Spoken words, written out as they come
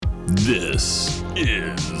This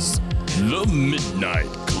is The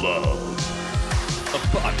Midnight Club, a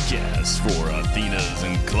podcast for Athenas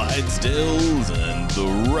and Clydesdales and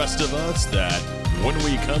the rest of us that, when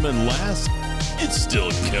we come in last, it's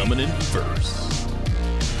still coming in first.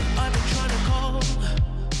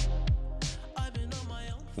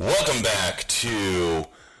 Welcome back to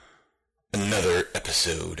another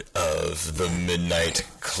episode of The Midnight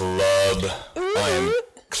Club. I am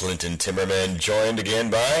Clinton Timmerman, joined again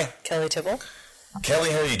by Kelly Tibble.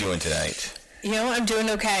 Kelly, how are you doing tonight? You know, I'm doing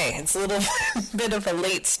okay. It's a little bit of a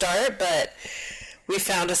late start, but we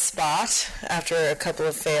found a spot after a couple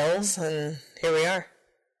of fails, and here we are.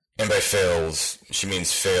 And by fails, she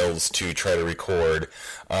means fails to try to record.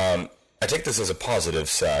 I take this as a positive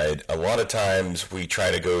side. A lot of times we try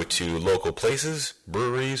to go to local places,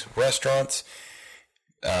 breweries, restaurants,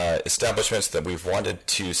 establishments that we've wanted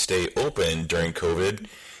to stay open during COVID.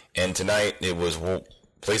 And tonight it was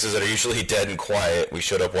places that are usually dead and quiet. We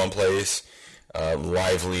showed up one place,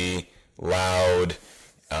 lively, loud,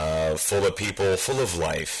 full of people, full of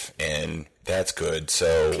life, and that's good.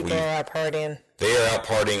 So people are out partying. They are out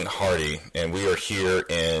partying hardy, and we are here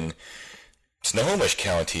in Snohomish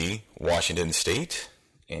County, Washington State,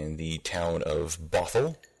 in the town of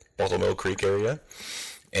Bothell Mill Creek area.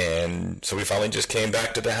 And so we finally just came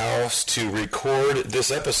back to the house to record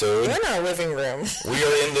this episode. We're in our living room. We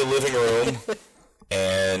are in the living room,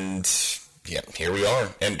 and yeah, here we are.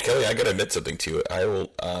 And Kelly, I got to admit something to it. I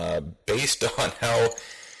will, based on how,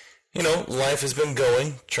 life has been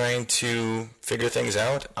going, trying to figure things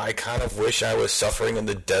out, I kind of wish I was suffering in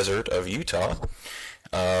the desert of Utah.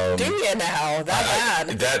 Do you now? That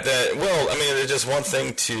bad? There's just one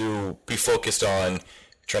thing to be focused on,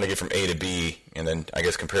 trying to get from A to B, and then I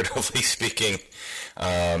guess comparatively speaking,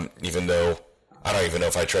 even though I don't even know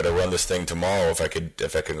if I try to run this thing tomorrow, if I could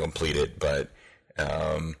complete it, but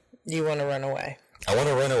you want to run away? I want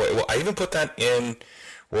to run away. Well, I even put that in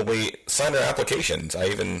when we signed our applications. I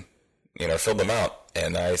even filled them out,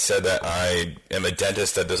 and I said that I am a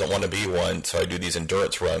dentist that doesn't want to be one, so I do these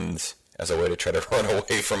endurance runs as a way to try to run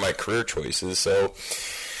away from my career choices. So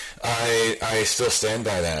I still stand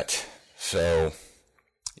by that. So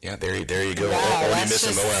yeah, there you go. Wow, Already that's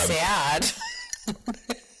missing just Moab. sad.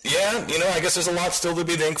 Yeah, I guess there's a lot still to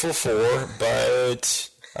be thankful for, but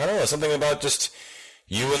I don't know, something about just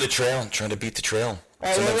you and the trail, trying to beat the trail. All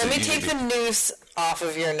right, well, let me take the noose off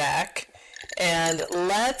of your neck, and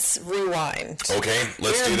let's rewind. Okay,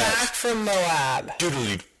 let's do that. We're back from Moab.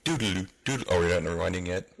 Doodly. Oh, we're not rewinding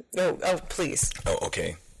yet? Oh, please. Oh,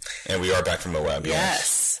 okay. And we are back from Moab,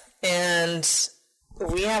 yes. And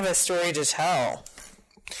we have a story to tell.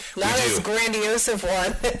 Not as grandiose of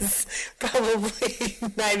one as probably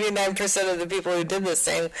 99% of the people who did this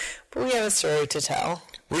thing, but we have a story to tell.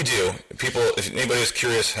 We do. People, if anybody is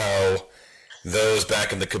curious how those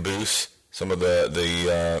back in the caboose, some of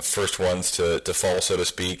the first ones to fall, so to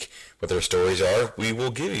speak, what their stories are, we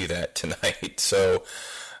will give you that tonight. So,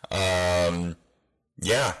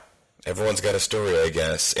 yeah, everyone's got a story, I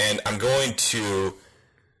guess. And I'm going to,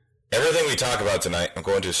 everything we talk about tonight, I'm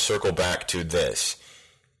going to circle back to this.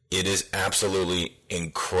 It is absolutely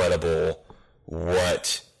incredible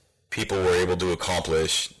what people were able to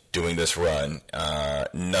accomplish doing this run.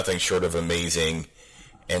 Nothing short of amazing.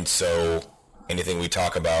 And so anything we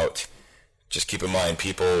talk about, just keep in mind,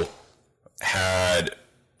 people had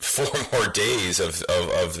 4 more days of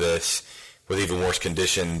this with even worse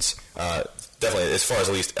conditions, definitely as far as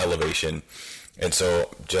at least elevation. And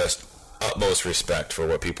so just utmost respect for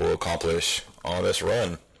what people accomplish on this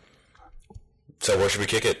run. So where should we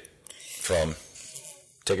kick it from?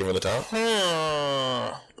 Take it from the top?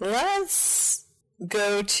 Let's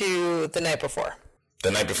go to the night before. The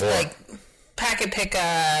night before? Like, packet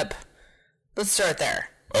pickup. Let's start there.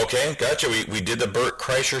 Okay, gotcha. We did the Bert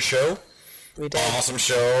Kreischer show. We did. Awesome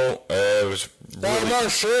show. It was really... The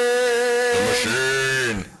machine!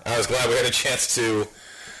 I was glad we had a chance to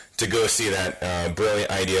go see that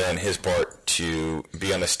brilliant idea on his part to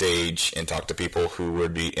be on the stage and talk to people who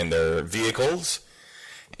would be in their vehicles.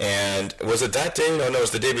 And was it that day? No, it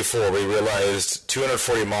was the day before. We realized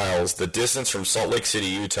 240 miles, the distance from Salt Lake City,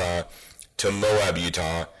 Utah to Moab,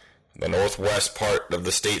 Utah, the northwest part of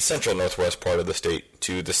the state, central northwest part of the state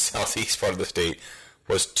to the southeast part of the state,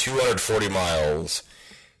 was 240 miles.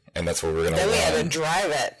 And that's what we're going to run. Then we had to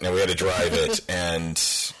drive it. And we had to drive it, and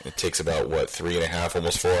it takes about, 3.5,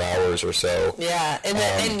 almost 4 hours or so. Yeah, and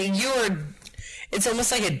it's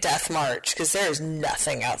almost like a death march, because there's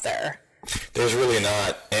nothing out there. There's really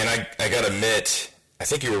not. And I got to admit, I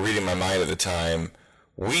think you were reading my mind at the time.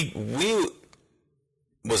 We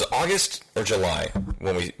was August or July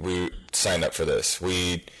when we signed up for this.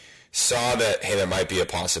 We saw that, hey, there might be a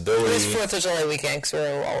possibility. It was 4th of July weekend because we were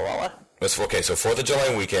in Walla Walla. Okay, so 4th of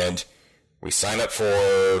July weekend, we signed up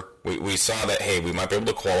for, we saw that, hey, we might be able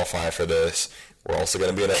to qualify for this. We're also going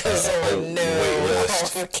to be in a wait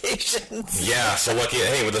list. Qualifications. Yeah, so lucky,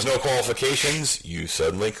 hey, when there's no qualifications, you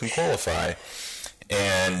suddenly can qualify.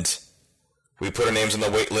 And we put our names on the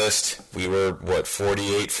wait list. We were,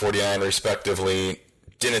 48, 49 respectively.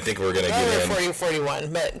 Didn't think we were going to get in. 40,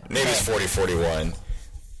 41, but... Maybe it's 40, 41.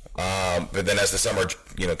 But then as the summer,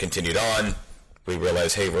 continued on, we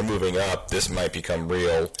realized, hey, we're moving up. This might become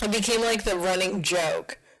real. It became like the running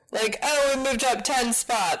joke. Like, oh, we moved up 10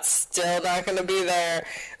 spots. Still not going to be there.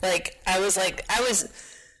 I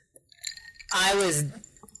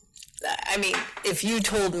mean, if you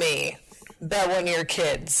told me bet one of your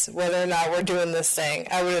kids whether or not we're doing this thing,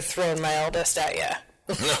 I would have thrown my eldest at you.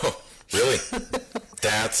 No, really?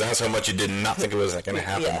 That's how much you did not think it was going to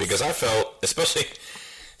happen. Yes. Because I felt, especially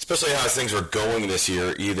how things were going this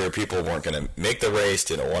year, either people weren't going to make the race,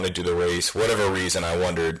 didn't want to do the race, whatever reason, I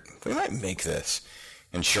wondered, we might make this.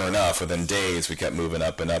 And sure enough, within days, we kept moving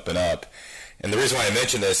up and up and up. And the reason why I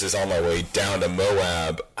mention this is on my way down to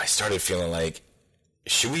Moab, I started feeling like,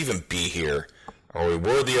 should we even be here? Are we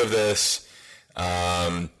worthy of this?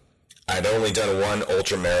 I'd only done one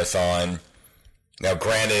ultra marathon. Now,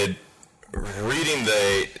 granted, reading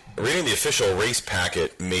the official race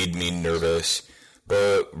packet made me nervous,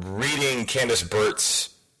 but reading Candace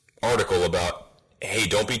Burt's article about, hey,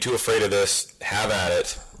 don't be too afraid of this, have at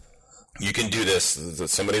it. You can do this.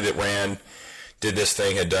 Somebody that did this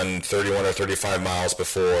thing, had done 31 or 35 miles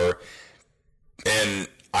before, and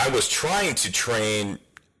I was trying to train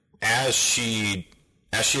as she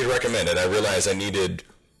had recommended. I realized I needed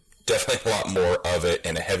definitely a lot more of it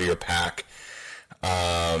and a heavier pack.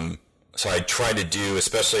 So I tried to do,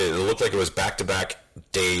 especially, it looked like it was back-to-back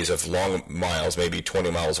days of long miles, maybe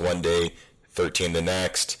 20 miles one day, 13 the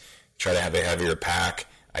next, try to have a heavier pack.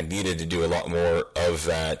 I needed to do a lot more of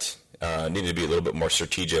that, needed to be a little bit more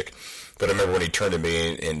strategic. But I remember when he turned to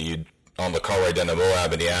me and on the car ride down to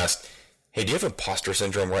Moab, and he asked, hey, do you have imposter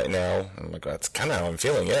syndrome right now? I'm like, that's kind of how I'm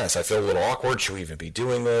feeling, yes. I feel a little awkward. Should we even be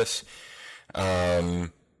doing this?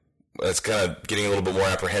 It's kind of getting a little bit more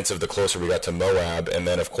apprehensive the closer we got to Moab. And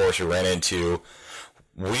then, of course, we ran into,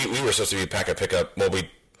 we were supposed to be pack and pick up. Well,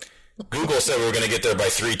 Google said we were going to get there by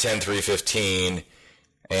 3:10, 3:15,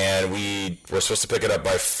 and we were supposed to pick it up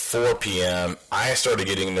by 4 p.m. I started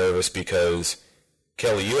getting nervous because,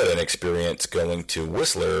 Kelly, you had an experience going to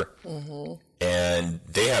Whistler, and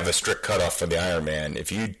they have a strict cutoff for the Ironman. If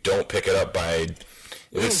you don't pick it up by...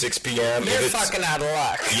 If it's 6 p.m. You're fucking out of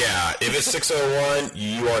luck. Yeah, if it's 6:01,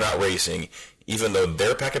 you are not racing, even though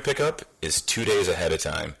their pack and pickup is 2 days ahead of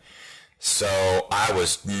time. So I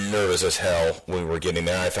was nervous as hell when we were getting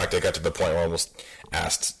there. In fact, I got to the point where I almost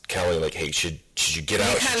asked Kelly, like, hey, should you get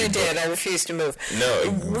out? You kind of did. I refused to move.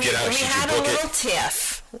 No, get out. We had a little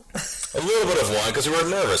tiff. A little bit of one, because we were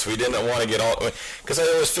nervous. We didn't want to get all... Because I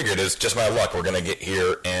always figured it's just my luck. We're going to get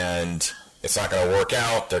here, and... it's not going to work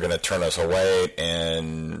out. They're going to turn us away,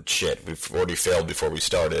 and shit, we've already failed before we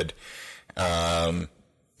started. But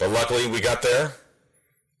luckily, we got there.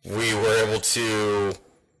 We were able to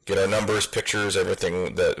get our numbers, pictures,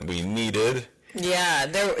 everything that we needed. Yeah,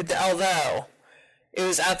 although it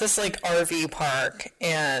was at this RV park,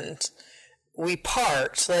 and we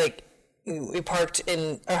parked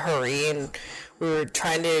in a hurry, and we were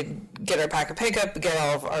trying to get our pack and pickup, get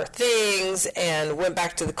all of our things, and went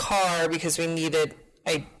back to the car because we needed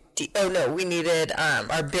we needed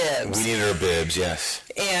our bibs. We needed our bibs, yes.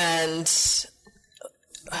 And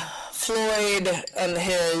Floyd and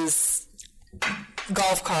his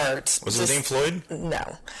golf cart. Was his name Floyd?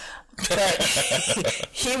 No. But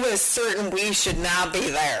he was certain we should not be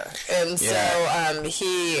there. And so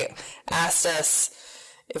he asked us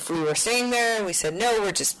if we were staying there, and we said no,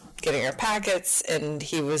 we're just getting our packets, and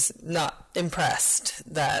he was not impressed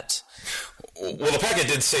that... Well, the packet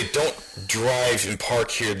did say don't drive and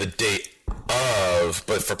park here the day of,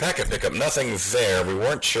 but for packet pickup, nothing there. We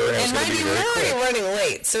weren't sure, and it was going to be very quick. We were already running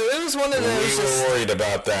late, so it was one of those... We were worried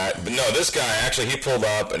about that. But no, this guy, actually, he pulled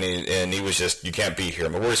up, and he was just, you can't be here.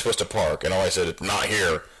 But where are we supposed to park? And all I said, not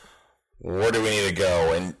here. Where do we need to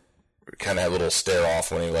go? And kind of had a little stare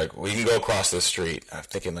off when he we can go across the street. I'm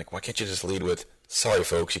thinking, why can't you just lead with, sorry,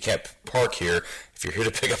 folks, you can't park here. If you're here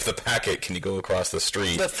to pick up the packet, can you go across the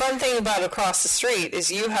street? The fun thing about across the street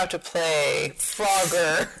is you have to play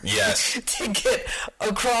Frogger. Yes. To get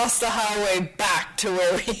across the highway back to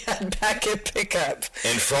where we had packet pickup.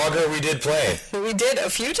 And Frogger we did play. We did a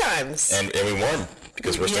few times. And we won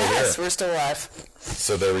because we're still here. Yes, we're still alive.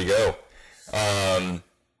 So there we go.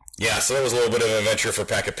 Yeah, so that was a little bit of an adventure for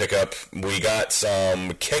Packet Pickup. We got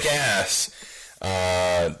some kick-ass.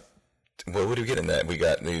 What did we get in that? We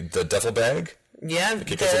got the duffel bag. Yeah,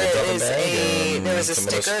 there was a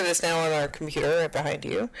sticker that's now on our computer right behind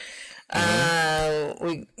you. The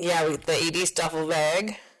 80s duffel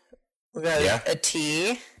bag. We got a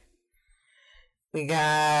tea. We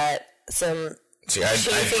got some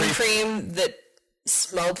shaving cream that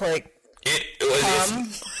smelled like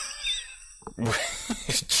cum.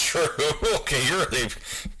 True. Okay, you're really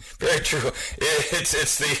very true. It's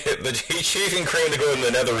the shaving cream to go in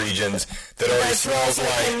the nether regions that already smells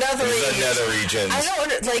like the nether regions. I don't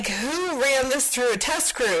wonder, like, who ran this through a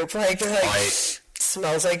test group?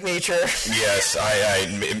 Smells like nature. Yes,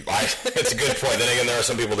 it's a good point. Then again, there are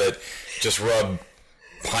some people that just rub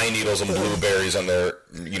pine needles and blueberries on their,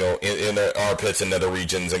 in their armpits and nether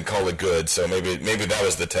regions and call it good. So maybe that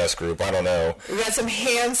was the test group. I don't know. We got some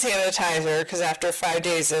hand sanitizer because after 5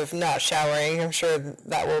 days of not showering, I'm sure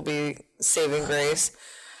that will be saving grace.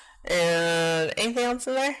 And anything else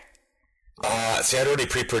in there? See, I'd already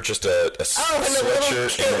pre-purchased a sweatshirt. And a little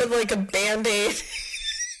kit with like a Band-Aid.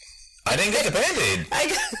 I didn't get the Band-Aid. I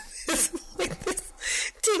got this, like this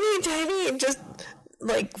teeny tiny, just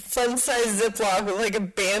like fun-sized Ziploc with like a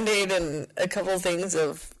Band-Aid and a couple things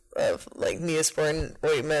of like Neosporin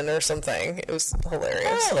ointment or something. It was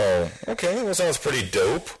hilarious. Oh, okay. That sounds pretty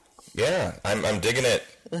dope. Yeah, I'm digging it.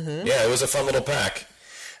 Mm-hmm. Yeah, it was a fun little pack.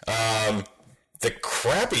 The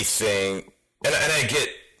crappy thing, and I get,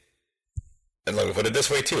 and let me put it this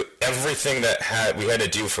way too, everything that we had to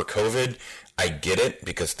do for COVID, I get it,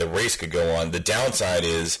 because the race could go on. The downside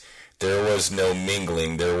is there was no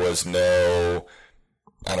mingling. There was no,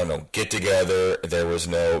 get together. There was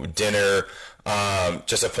no dinner.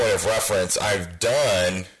 Just a point of reference, I've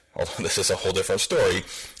done, although this is a whole different story,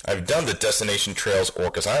 I've done the Destination Trails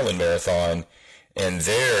Orcas Island Marathon, and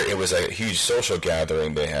there it was a huge social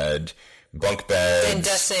gathering. They had bunk beds. And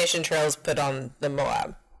Destination Trails put on the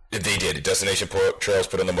Moab. They did. Destination Trails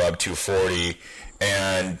put on the Moab 240,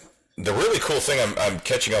 and the really cool thing I'm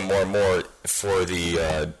catching on more and more for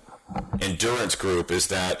the endurance group is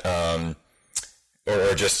that,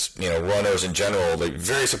 or just runners in general, like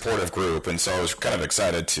very supportive group, and so I was kind of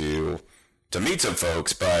excited to meet some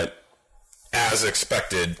folks, but as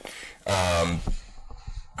expected,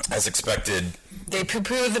 they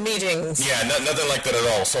poo-poo the meetings. Yeah, nothing like that at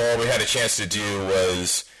all. So all we had a chance to do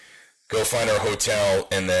was go find our hotel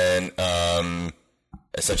and then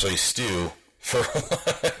essentially stew.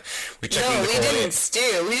 We didn't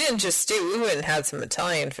stew. We didn't just stew. We went and had some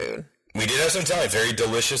Italian food. We did have some Italian, very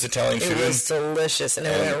delicious Italian food. It was delicious, and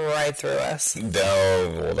it went right through us.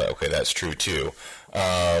 Okay, that's true too.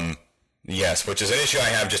 Yes, which is an issue I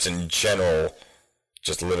have just in general,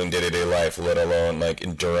 just living day-to-day life, let alone like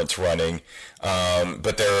endurance running.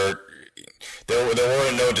 But there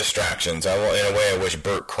were no distractions. In a way, I wish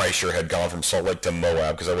Bert Kreischer had gone from Salt Lake to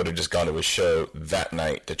Moab, because I would have just gone to his show that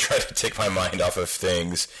night to try to take my mind off of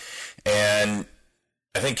things. And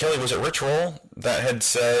I think Kelly, was it Rich Roll that had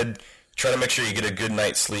said, try to make sure you get a good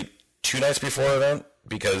night's sleep 2 nights before an event,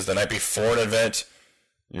 because the night before an event,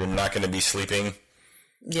 you're not going to be sleeping.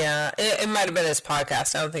 Yeah, it might have been his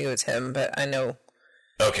podcast. I don't think it was him, but I know.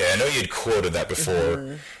 Okay, I know you had quoted that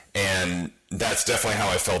before, and that's definitely how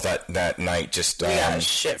I felt that night. Just we got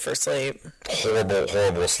shit for sleep.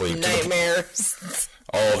 Horrible sleep. Nightmares.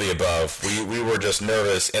 All the above. We were just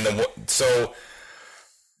nervous, and then so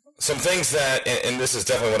some things that, and this is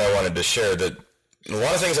definitely what I wanted to share, that a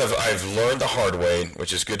lot of things I've learned the hard way,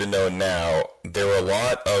 which is good to know now. There were a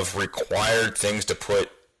lot of required things to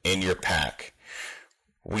put in your pack.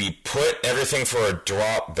 We put everything for a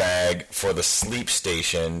drop bag for the sleep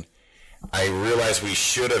station. I realized we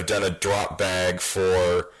should have done a drop bag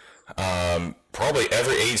for probably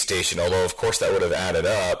every aid station, although of course that would have added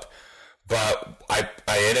up. But I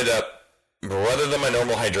ended up, rather than my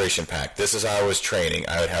normal hydration pack, this is how I was training.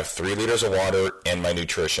 I would have 3 liters of water and my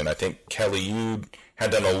nutrition. I think, Kelly, you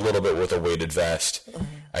had done a little bit with a weighted vest. Mm-hmm.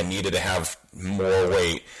 I needed to have more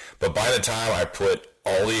weight. But by the time I put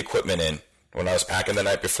all the equipment in, when I was packing the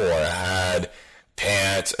night before, I had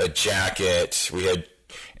pants, a jacket,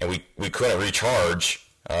 we couldn't recharge.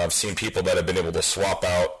 I've seen people that have been able to swap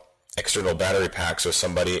out external battery packs with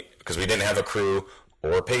somebody, because we didn't have a crew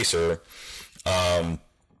or a pacer. By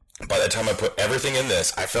the time I put everything in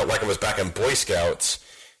this, I felt like I was back in Boy Scouts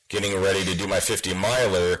getting ready to do my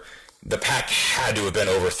 50-miler. The pack had to have been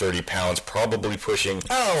over 30 pounds, probably pushing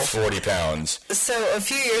 40 pounds. So a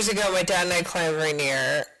few years ago, my dad and I climbed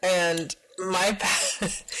Rainier, and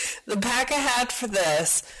the pack I had for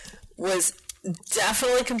this was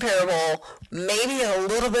definitely comparable, maybe a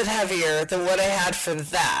little bit heavier than what I had for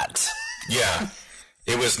that. Yeah.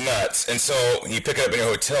 It was nuts. And so you pick it up in your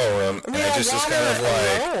hotel room, and I just was kind of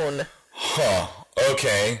like,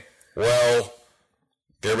 okay, well,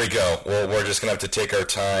 there we go. Well, we're just going to have to take our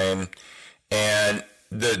time. And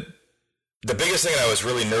the biggest thing I was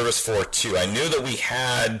really nervous for, too, I knew that we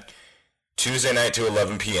had Tuesday night to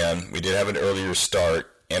 11 p.m. We did have an earlier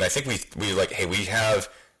start. And I think we like, hey, we have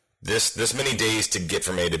this many days to get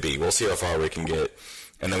from A to B. We'll see how far we can get.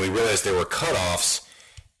 And then we realized there were cutoffs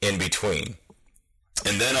in between.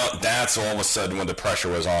 And then that's all of a sudden when the pressure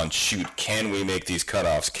was on. Shoot, can we make these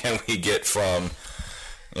cutoffs? Can we get from,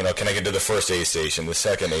 can I get to the first aid station, the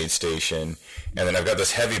second aid station? And then I've got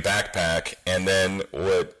this heavy backpack. And then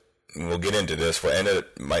we'll get into this.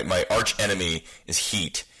 My arch enemy is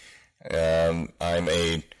heat. I'm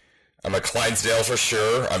a Clydesdale for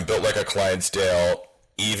sure. I'm built like a Clydesdale.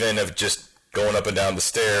 Even if just going up and down the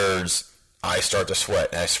stairs, I start to sweat,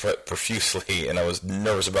 and I sweat profusely, and I was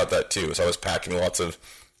nervous about that too. So I was packing lots of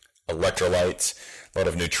electrolytes, a lot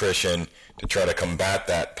of nutrition to try to combat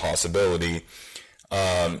that possibility.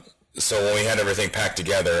 So when we had everything packed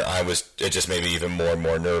together, it just made me even more and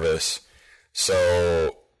more nervous.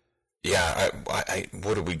 So yeah, I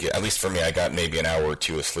what did we get? At least for me, I got maybe an hour or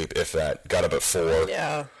two of sleep, if that. Got up at 4.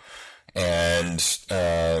 Yeah. And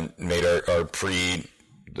made our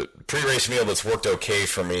pre-race meal that's worked okay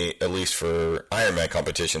for me, at least for Ironman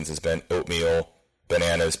competitions, has been oatmeal,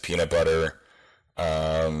 bananas, peanut butter,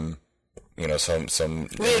 some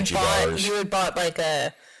energy bars. You had bought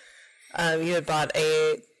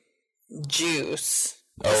a juice.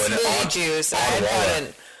 A juice. I had bought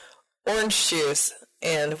an orange juice,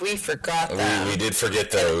 and we forgot them. We did forget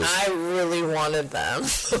those. And I really wanted them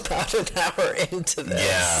about an hour into this.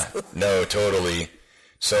 Yeah, no, totally.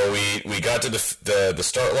 So we got to the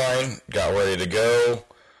start line, got ready to go.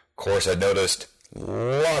 Of course, I noticed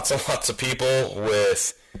lots and lots of people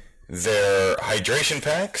with their hydration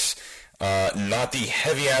packs, not the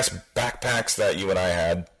heavy-ass backpacks that you and I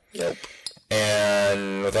had. Nope.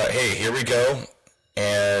 And I thought, hey, here we go.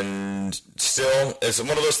 And still, it's one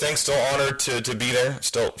of those things, still honored to be there.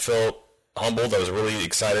 Still felt humbled. I was really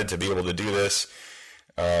excited to be able to do this.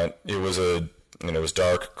 It was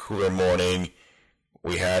dark, cooler morning.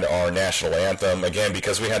 We had our national anthem. Again,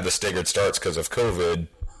 because we had the staggered starts because of COVID,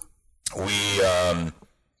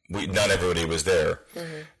 not everybody was there.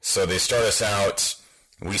 Mm-hmm. So they start us out.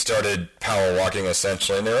 We started power walking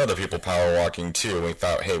essentially, and there are other people power walking too. And we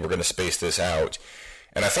thought, hey, we're going to space this out.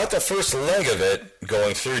 And I thought the first leg of it,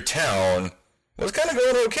 going through town, was kind of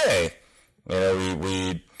going okay.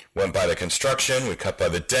 We went by the construction, we cut by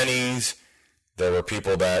the Denny's. There were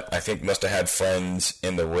people that I think must have had friends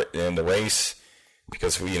in the race,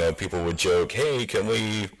 because people would joke, hey, can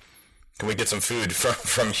we get some food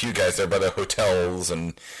from you guys there by the hotels?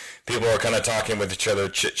 And people were kind of talking with each other,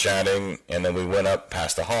 chit-chatting, and then we went up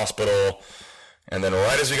past the hospital. And then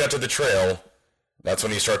right as we got to the trail, that's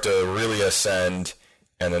when you start to really ascend,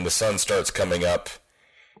 and then the sun starts coming up.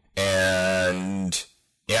 And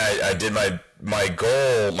yeah, I did my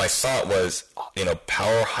goal, my thought was,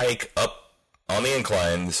 power hike up on the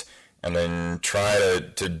inclines and then try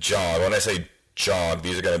to jog. When I say jog,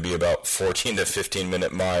 these are going to be about 14 to 15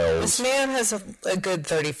 minute miles. This man has a good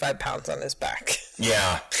 35 pounds on his back.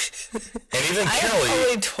 Yeah. And even I Kelly. have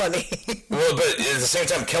only 20. Well, but at the same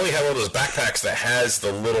time, Kelly had one of those backpacks that has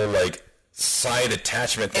the little, side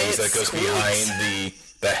attachment things that goes behind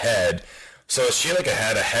the head. So she had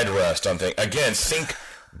a headrest on thing. Again, think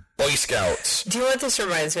Boy Scouts. Do you know what this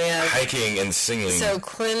reminds me of? Hiking and singing. So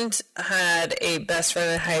Clint had a best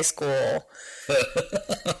friend in high school. I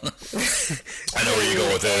know where you're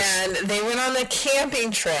going with this. And they went on a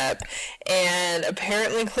camping trip, and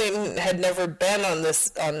apparently Clinton had never been on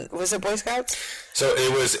this. Was it Boy Scouts? So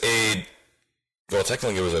it was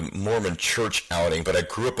technically it was a Mormon church outing, but I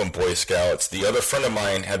grew up in Boy Scouts. The other friend of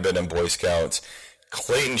mine had been in Boy Scouts.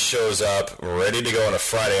 Clayton shows up ready to go on a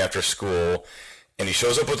Friday after school, and he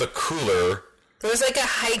shows up with a cooler. It was like a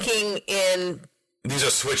hiking in... These are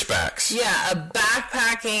switchbacks. Yeah, a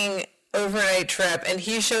backpacking overnight trip, and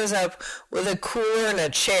he shows up with a cooler and a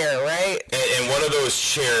chair, right? And one of those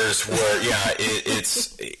chairs where, yeah,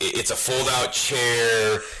 it's a fold-out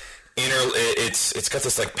chair. It's got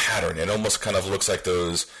this pattern. It almost kind of looks like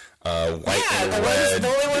those white and red. The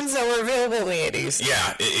only ones that were available in the 80s.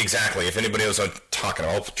 Yeah, exactly. If anybody knows what I'm talking,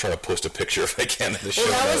 I'll try to post a picture if I can. That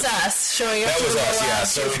was us showing up. That was us, yeah.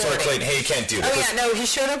 So we told Clayton, hey, you can't do this. Oh, yeah, no, he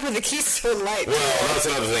showed up with a Keystone light. Well, that's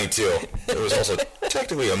another thing, too. It was also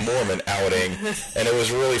technically a Mormon outing, and it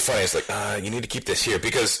was really funny. It's like, you need to keep this here,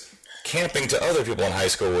 because camping to other people in high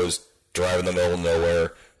school was drive in the middle of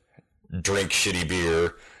nowhere, drink shitty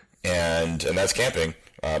beer, and that's camping.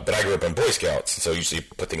 But I grew up in Boy Scouts, so usually you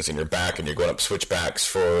put things in your back and you're going up switchbacks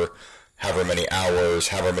for however many hours,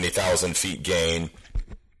 however many 1,000 feet gain.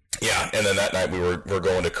 Yeah, and then that night we were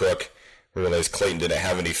going to cook. We realized Clayton didn't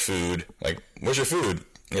have any food. Like, where's your food?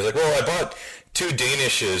 And he's like, well, I bought 2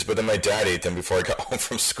 Danishes, but then my dad ate them before I got home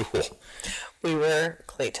from school. We were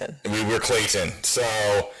Clayton. So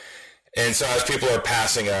as people are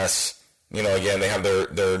passing us, again, they have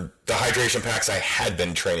the hydration packs I had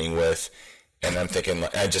been training with, and I'm thinking,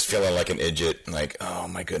 I'm just feeling like an idiot, like, oh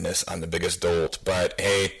my goodness, I'm the biggest dolt. But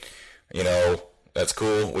hey, that's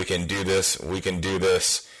cool. We can do this.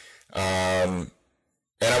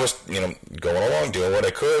 And I was, going along, doing what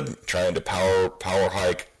I could, trying to power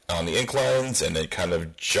hike on the inclines, and then kind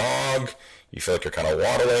of jog. You feel like you're kind of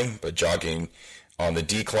waddling, but jogging on the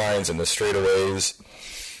declines and the straightaways.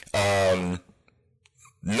 Another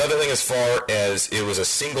thing, as far as it was a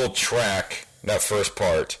single track, that first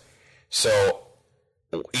part. So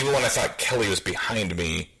even when I thought Kelly was behind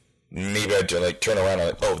me, maybe I'd turn around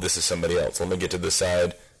and oh, this is somebody else. Let me get to this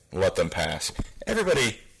side, let them pass.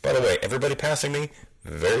 Everybody, by the way, everybody passing me,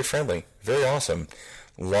 very friendly, very awesome.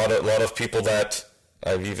 A lot of people that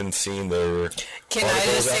I've even seen their Can I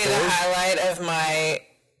just say the highlight of my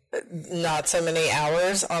not so many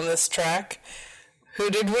hours on this track? Who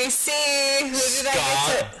did we see? Who did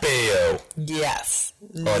Scott Baio. Yes.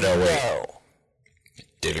 Oh, no, wait.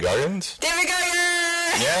 David Goggins?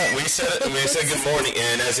 Yeah, we said good morning,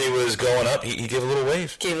 and as he was going up, he gave a little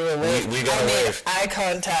wave. We got a wave. Eye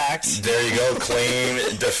contact. There you go, claim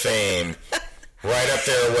to fame. Right up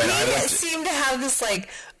there when I went to... seemed to have this,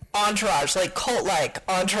 entourage, cult-like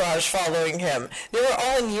entourage following him. They were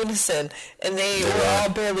all in unison, and they were all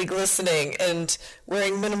barely glistening and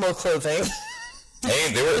wearing minimal clothing.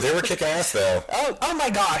 Hey, they were kicking ass though. Oh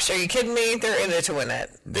my gosh, are you kidding me? They're in it to win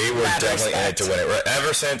it. They were definitely in it to win it. Right,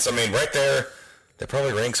 ever since, right there, that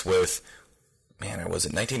probably ranks with, I was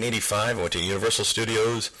in 1985. I went to Universal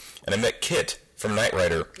Studios, and I met Kit from Knight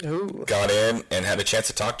Rider. Ooh. Got in and had a chance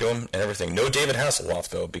to talk to him and everything. No David Hasselhoff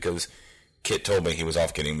though, because Kit told me he was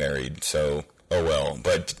off getting married. So, oh well.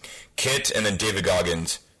 But Kit and then David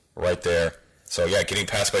Goggins right there. So yeah, getting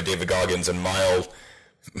passed by David Goggins in mile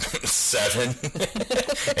 7,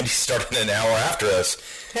 and he started an hour after us.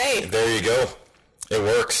 Hey, there you go. It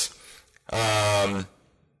works.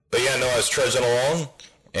 But yeah, no, I was trudging along,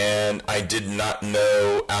 and I did not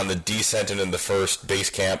know on the descent and in the first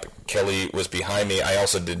base camp, Kelly was behind me. I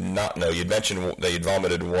also did not know. You'd mentioned that you'd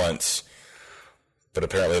vomited once, but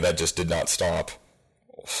apparently that just did not stop.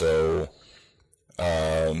 So,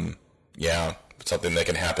 yeah, something that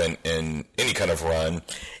can happen in any kind of run.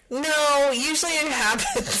 No, usually it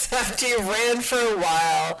happens after you ran for a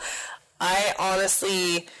while. I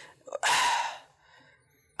honestly,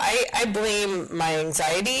 I blame my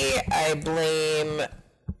anxiety. I blame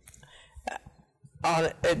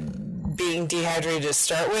on being dehydrated to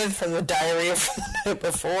start with from the diarrhea from the night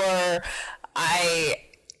before. I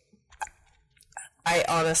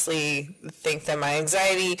honestly think that my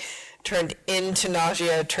anxiety turned into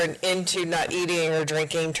nausea, turned into not eating or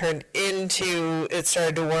drinking, turned into it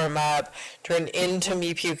started to warm up, turned into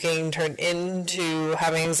me puking, turned into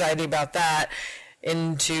having anxiety about that,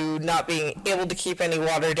 into not being able to keep any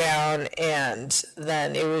water down, and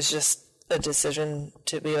then it was just a decision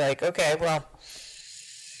to be like, okay, well,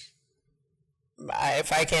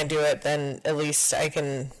 if I can't do it, then at least I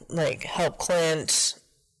can help Clint.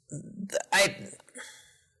 I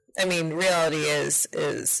mean, reality is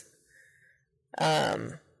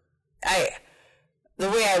the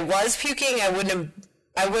way I was puking, I would have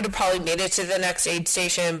probably made it to the next aid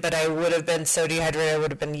station, but I would have been so dehydrated I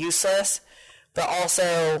would have been useless. But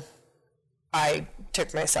also, I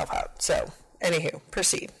took myself out. So, anywho,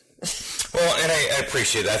 proceed. Well, and I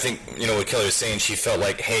appreciate it. I think, what Kelly was saying, she felt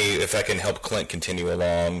like, hey, if I can help Clint continue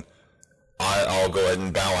along, I'll go ahead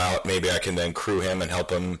and bow out. Maybe I can then crew him and help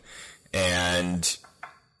him and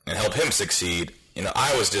help him succeed.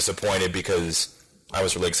 I was disappointed because I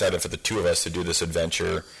was really excited for the two of us to do this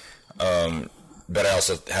adventure. But I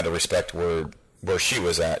also had to respect where she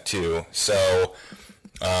was at too. So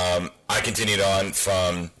I continued on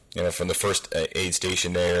from the first aid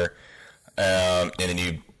station there, and then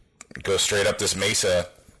you go straight up this mesa,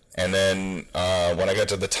 and then when I got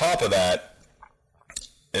to the top of that,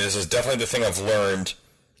 and this is definitely the thing I've learned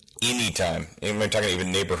anytime, I'm talking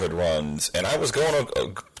even neighborhood runs, and I was going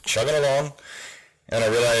chugging along, And I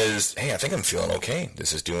realized, hey, I think I'm feeling okay.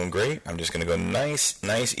 This is doing great. I'm just going to go nice,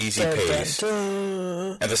 easy pace.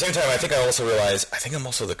 At the same time, I think I also realized, I think I'm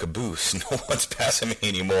also the caboose. No one's passing me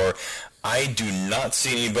anymore. I do not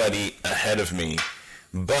see anybody ahead of me.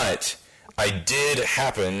 But I did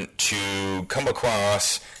happen to come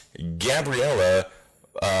across Gabriella,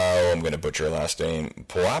 I'm going to butcher her last name,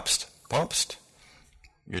 Popst?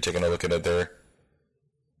 You're taking a look at it there?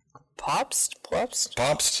 Popst?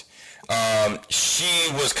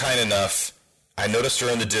 She was kind enough. I noticed her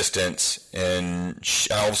in the distance, and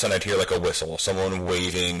all of a sudden I'd hear like a whistle, someone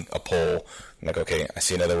waving a pole. I'm like, okay, I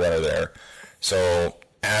see another runner there. So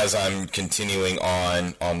as I'm continuing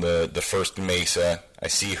on the first mesa, I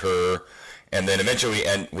see her, and then eventually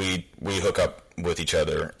we hook up with each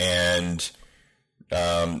other, and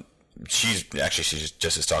she's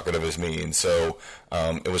just as talkative as me, and so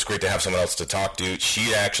it was great to have someone else to talk to.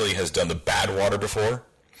 She actually has done the Badwater before.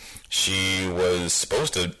 She was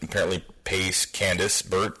supposed to apparently pace Candace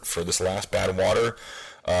Burt for this last Badwater.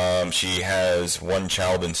 She has one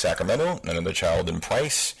child in Sacramento, another child in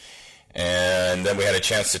Price, and then we had a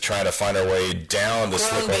chance to try to find our way down the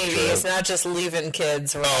Grown babies, not just leaving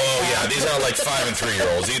kids. Right? Oh yeah, these aren't like 5 and 3 year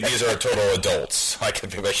olds. These are total adults. I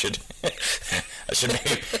should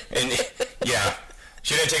maybe, and yeah,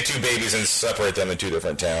 she didn't take 2 babies and separate them in 2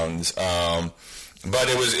 different towns. But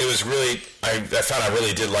it was really, I found I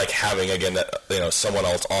really did like having, again, that, someone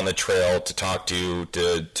else on the trail to talk to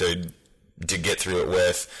get through it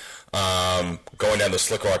with. Going down the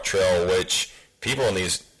Slick Rock Trail, which people in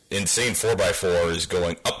these insane 4x4s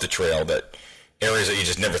going up the trail, that areas that you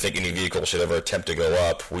just never think any vehicle should ever attempt to go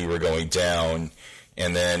up, we were going down,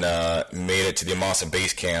 and then made it to the Amasa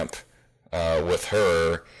base camp with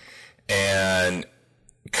her, and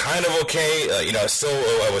kind of okay,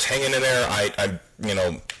 still I was hanging in there. I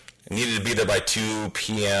needed to be there by 2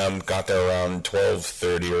 p.m., got there around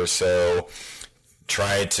 12:30 or so,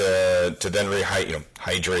 tried to then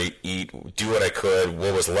hydrate, eat, do what I could,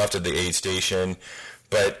 what was left at the aid station.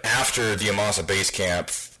 But after the Amasa base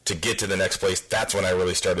camp, to get to the next place, that's when I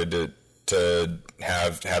really started to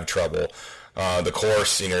have trouble. The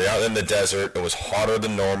course, you're out in the desert, it was hotter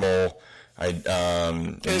than normal. It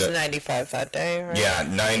was 95 that day, right? Yeah,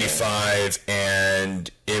 95, and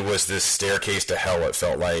it was this staircase to hell, it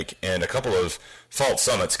felt like, and a couple of false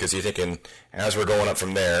summits, because you're thinking, as we're going up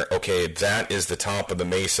from there, okay, that is the top of the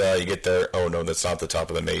mesa. You get there, oh no, that's not the top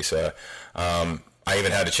of the mesa. I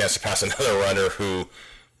even had a chance to pass another runner who,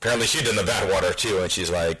 apparently she'd done the Badwater too, and she's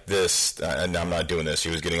like, and I'm not doing this. She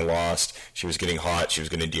was getting lost, she was getting hot, she was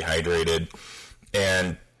getting dehydrated,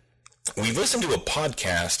 and we listened to a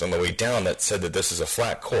podcast on the way down that said that this is a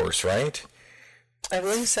flat course, right? I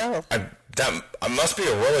believe so. That must be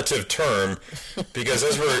a relative term, because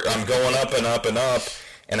as I'm going up and up and up,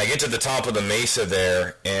 and I get to the top of the mesa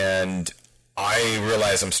there, and I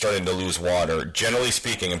realize I'm starting to lose water. Generally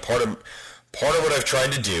speaking, and part of what I've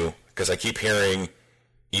tried to do, because I keep hearing,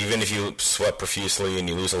 even if you sweat profusely and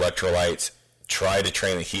you lose electrolytes, try to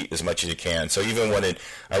train the heat as much as you can. So even when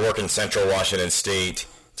I work in Central Washington State,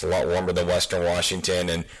 it's a lot warmer than Western Washington,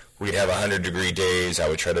 and we'd have 100-degree days. I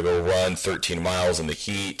would try to go run 13 miles in the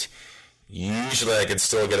heat. Usually I could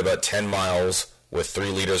still get about 10 miles with 3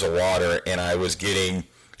 liters of water, and I was getting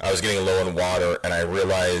low in water, and I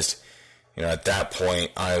realized, at that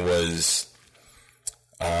point I was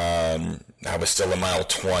still in mile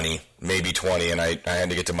 20, maybe 20, and I had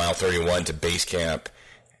to get to mile 31 to base camp.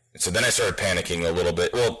 So then I started panicking a little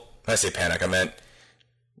bit. Well, when I say panic,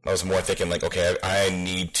 I was more thinking like, okay, I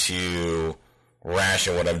need to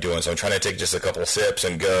ration what I'm doing. So I'm trying to take just a couple sips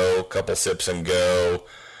and go.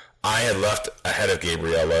 I had left ahead of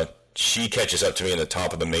Gabriella. She catches up to me in the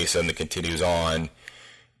top of the mesa and it continues on.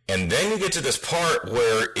 And then you get to this part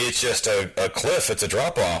where it's just a cliff. It's a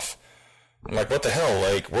drop-off. I'm like, what the hell?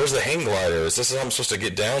 Like, where's the hang glider? Is this how I'm supposed to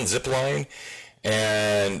get down? Zip line?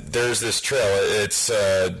 And there's this trail. It's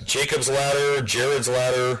Jacob's ladder, Jared's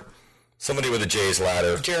ladder, somebody with a J's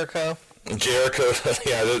ladder. Jericho,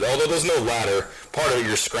 yeah, although there's no ladder. Part of it,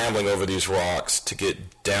 you're scrambling over these rocks to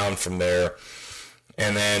get down from there.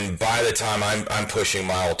 And then by the time I'm pushing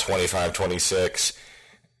mile 25, 26,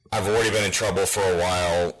 I've already been in trouble for a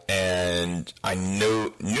while, and I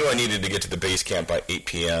knew I needed to get to the base camp by 8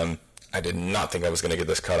 p.m. I did not think I was going to get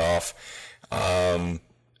this cut off. And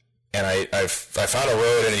I found a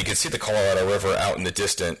road, and you can see the Colorado River out in the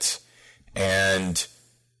distance. And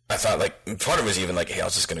I thought, like, part of it was even like, hey, I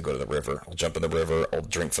was just going to go to the river. I'll jump in the river. I'll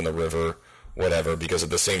drink from the river, whatever. Because at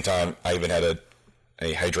the same time, I even had a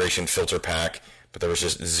hydration filter pack, but there was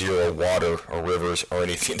just zero water or rivers or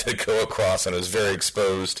anything to go across, and it was very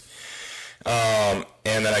exposed. And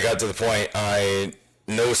then I got to the point,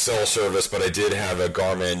 no cell service, but I did have a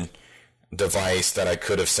Garmin device that I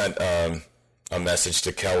could have sent a message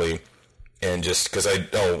to Kelly. And just because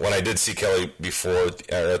when I did see Kelly before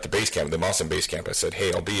at the base camp, the Mossam base camp, I said,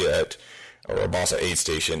 hey, I'll be at a Mossam aid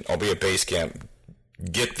station. I'll be at base camp.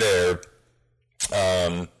 Get there.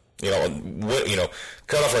 Cut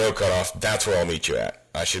off or no cut off. That's where I'll meet you at.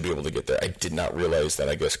 I should be able to get there. I did not realize that.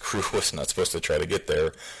 I guess crew was not supposed to try to get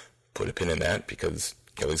there. Put a pin in that because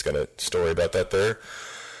Kelly's got a story about that there.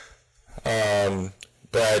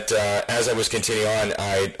 But as I was continuing on,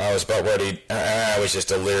 I was about ready. I was just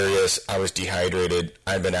delirious. I was dehydrated.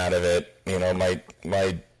 I've been out of it.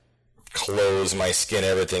 My clothes, my skin,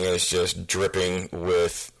 everything is just dripping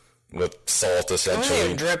with salt, essentially. Not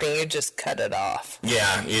even dripping, you just cut it off.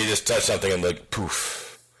 Yeah, you just touch something and like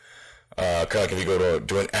poof. Kind of like if you go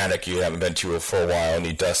to an attic you haven't been to for a while and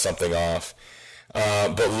you dust something off.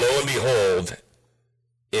 But lo and behold,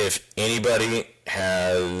 if anybody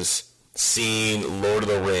has seen Lord of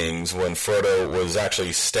the Rings, when Frodo was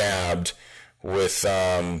actually stabbed with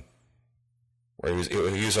where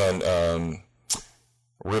he was on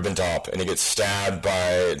Ribbentrop, and he gets stabbed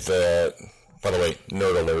by the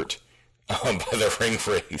nerd alert, by the ring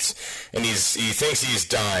wraiths, and he thinks he's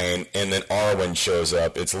dying, and then Arwen shows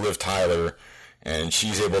up. It's Liv Tyler, and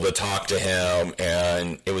she's able to talk to him,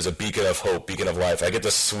 and it was a beacon of hope, beacon of life. I get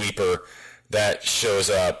the sweeper that shows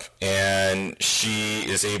up, and she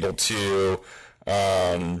is able to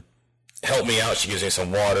help me out. She gives me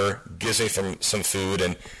some water, gives me some food,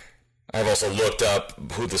 and I've also looked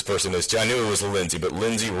up who this person is. I knew it was Lindsay, but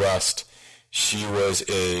Lindsay Rust, she was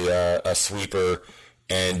a sweeper,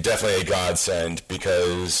 and definitely a godsend,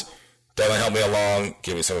 because definitely helped me along,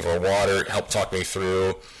 gave me some of her water, helped talk me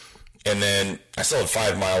through. And then I still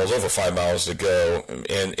had over 5 miles to go.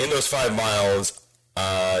 And in those 5 miles,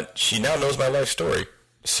 she now knows my life story.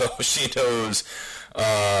 So she knows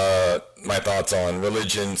my thoughts on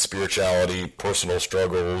religion, spirituality, personal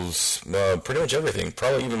struggles, pretty much everything.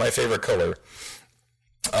 Probably even my favorite color.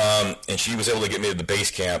 And she was able to get me to the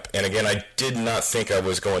base camp. And again, I did not think I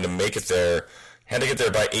was going to make it there. Had to get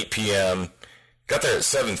there by 8 p.m. Got there at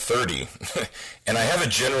 7:30. And I have a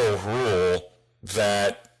general rule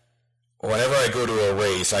that whenever I go to a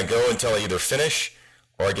race, I go until I either finish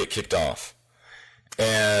or I get kicked off.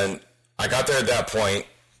 And I got there at that point,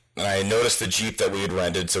 and I noticed the Jeep that we had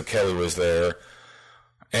rented, so Kelly was there.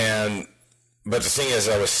 But the thing is,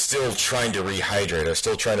 I was still trying to rehydrate. I was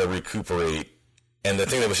still trying to recuperate. And the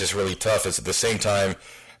thing that was just really tough is at the same time,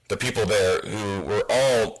 the people there who were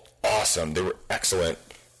all awesome, they were excellent,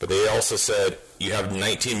 but they also said, you have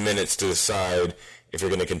 19 minutes to decide if you're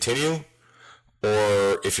going to continue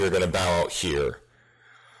or if you're going to bow out here.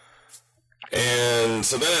 And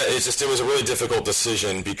so then it was a really difficult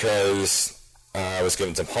decision, because I was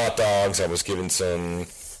given some hot dogs, I was given some...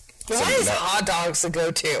 Why is hot dogs the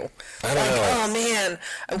go-to? I don't know. Oh man,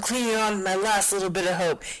 I'm clinging on to my last little bit of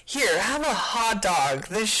hope. Here, have a hot dog.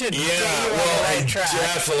 This should get you on the right track.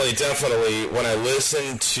 Definitely. When I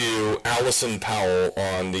listened to Allison Powell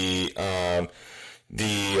on the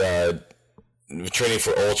Training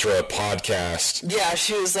for Ultra podcast. Yeah,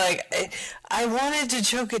 she was like, I wanted to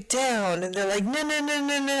choke it down. And they're like,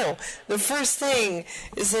 no. The first thing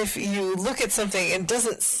is if you look at something and it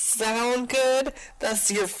doesn't sound good, that's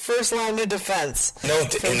your first line of defense. No, and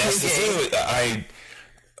that's the thing.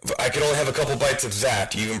 I could only have a couple bites of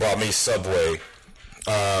that. You even brought me Subway.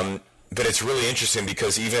 But it's really interesting,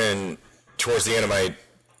 because even towards the end of my,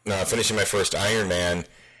 finishing my first Ironman,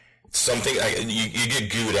 you get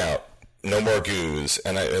gooed out. No more goos,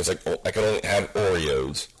 and I was like, I can only have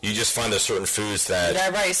Oreos. You just find there's certain foods that...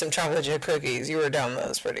 I brought you some chocolate chip cookies. You were down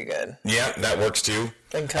those pretty good. Yeah, that works too.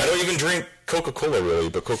 I don't even drink Coca-Cola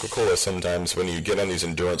really, but Coca-Cola sometimes when you get on these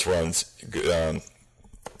endurance runs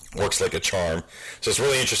works like a charm. So it's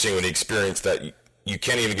really interesting when you experience that you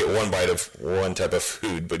can't even get one bite of one type of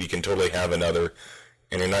food, but you can totally have another,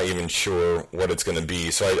 and you're not even sure what it's going to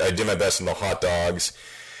be. So I did my best in the hot dogs.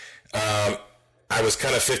 I was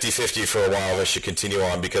kind of 50-50 for a while. I should continue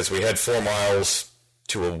on, because we had 4 miles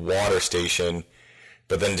to a water station,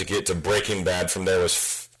 but then to get to Breaking Bad from there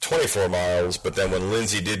was 24 miles. But then when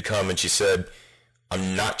Lindsay did come and she said,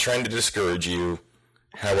 I'm not trying to discourage you.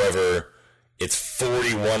 However, it's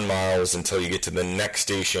 41 miles until you get to the next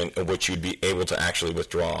station at which you'd be able to actually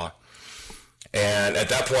withdraw. And at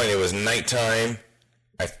that point, it was nighttime.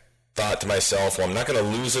 I thought to myself, well, I'm not going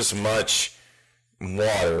to lose as much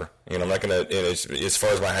water. I'm not going to, as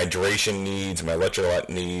far as my hydration needs, my electrolyte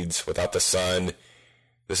needs, without the sun,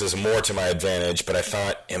 this is more to my advantage. But I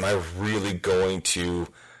thought, am I really going to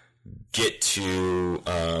get to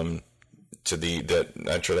to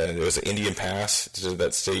I'm sure that it was the Indian Pass, to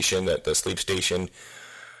that station, the sleep station,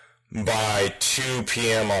 by 2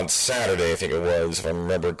 p.m. on Saturday, I think it was, if I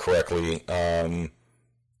remember correctly. And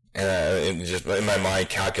just in my mind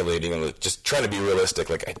calculating, and just trying to be realistic,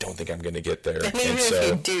 like, I don't think I'm going to get there. And even if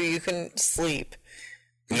you do, you couldn't sleep.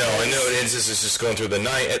 No, I know it's just going through the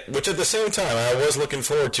night, which at the same time, I was looking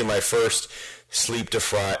forward to my first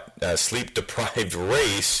sleep-deprived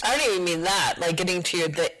race. I don't even mean that. Like, getting to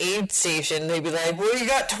the aid station, they'd be like, well, you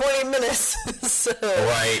got 20 minutes. So,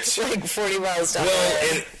 right. Like 40 miles down the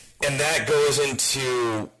road. And that goes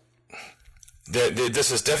into...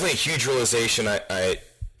 this is definitely a huge realization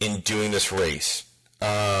in doing this race.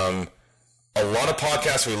 A lot of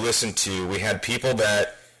podcasts we listened to, we had people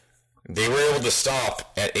that they were able to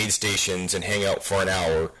stop at aid stations and hang out for an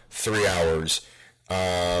hour, 3 hours.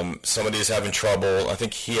 Somebody's having trouble. I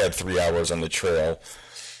think he had 3 hours on the trail.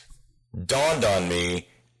 Dawned on me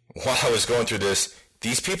while I was going through this,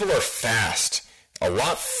 these people are fast, a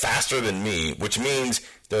lot faster than me, which means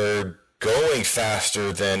they're going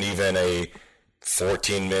faster than even a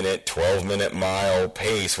 14-minute, 12-minute mile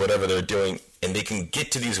pace, whatever they're doing, and they can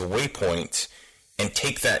get to these waypoints and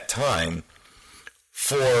take that time.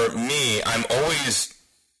 For me, I'm always...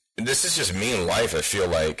 This is just me in life, I feel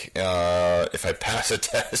like. If I pass a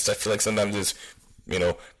test, I feel like sometimes it's,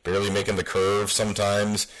 barely making the curve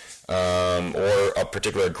sometimes, or a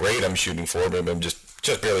particular grade I'm shooting for, maybe I'm just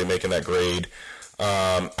barely making that grade.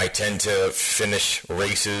 I tend to finish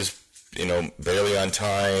races, barely on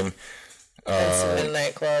time. Hence the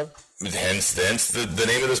Midnight Club. Hence the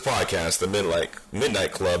name of this podcast, the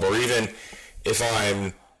Midnight Club, or even if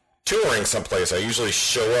I'm touring someplace, I usually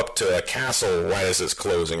show up to a castle right as it's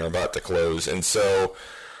closing or about to close. And so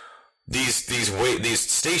these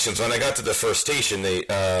stations, when I got to the first station, the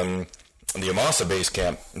Amasa base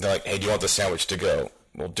camp, they're like, hey, do you want the sandwich to go?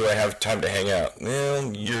 Well, do I have time to hang out?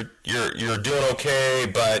 Well, you're doing okay,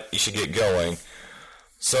 but you should get going.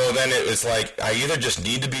 So then it was like, I either just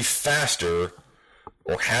need to be faster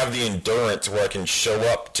or have the endurance where I can show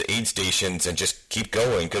up to aid stations and just keep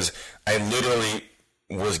going, because I literally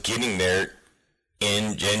was getting there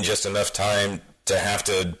in just enough time to have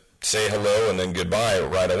to say hello and then goodbye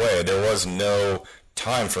right away. There was no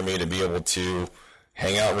time for me to be able to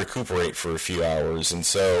hang out and recuperate for a few hours. And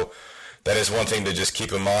so that is one thing to just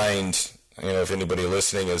keep in mind, if anybody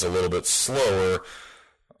listening is a little bit slower.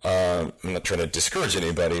 I'm not trying to discourage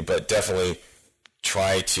anybody, but definitely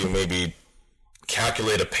try to maybe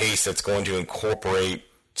calculate a pace that's going to incorporate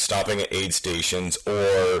stopping at aid stations,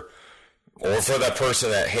 or for that person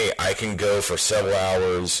that, hey, I can go for several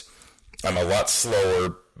hours, I'm a lot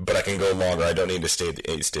slower, but I can go longer. I don't need to stay at the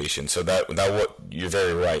aid station. So you're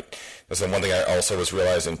very right. That's the one thing I also was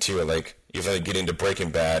realizing too. Like, even getting to Breaking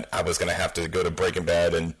Bad, I was gonna have to go to Breaking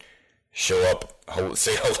Bad and show up,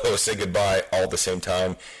 say hello, say goodbye, all at the same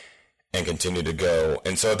time, and continue to go.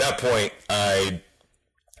 And so at that point, I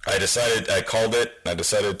called it. I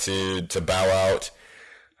decided to bow out.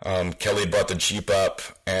 Kelly brought the Jeep up,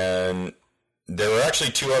 and there were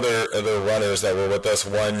actually two other runners that were with us.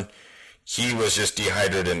 One, he was just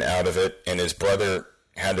dehydrated and out of it, and his brother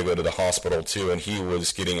had to go to the hospital too, and he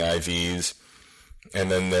was getting IVs.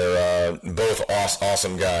 And then they're both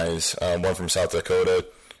awesome guys. One from South Dakota,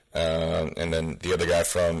 and then the other guy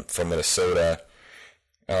from Minnesota.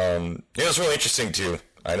 It was really interesting too.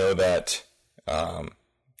 I know that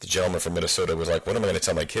the gentleman from Minnesota was like, "What am I going to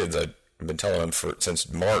tell my kids?" I've been telling them since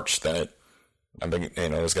March that I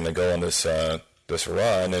was going to go on this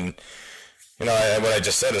run, and what I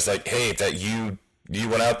just said is like, hey, that you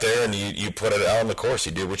went out there and you put it out on the course,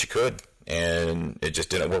 you did what you could, and it just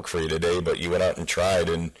didn't work for you today, but you went out and tried,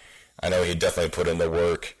 and I know he definitely put in the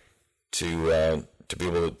work to be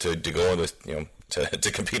able to go in this,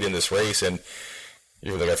 to compete in this race. And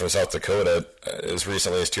even the guy from South Dakota, as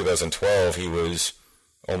recently as 2012, he was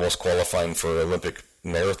almost qualifying for Olympic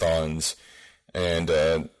marathons,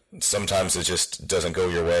 and sometimes it just doesn't go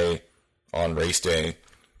your way on race day.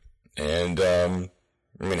 And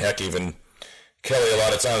heck, even Kelly, a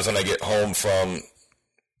lot of times when I get home from,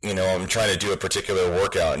 I'm trying to do a particular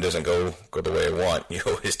workout and it doesn't go the way I want, you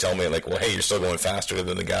always tell me like, well, hey, you're still going faster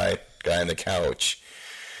than the guy on the couch.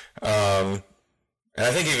 And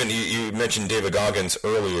I think even you mentioned David Goggins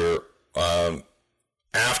earlier.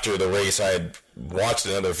 After the race, I had watched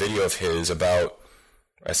another video of his about,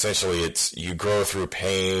 essentially, it's you grow through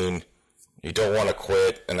pain, you don't want to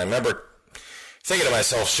quit. And I remember thinking to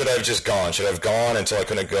myself, should I have just gone? Should I have gone until I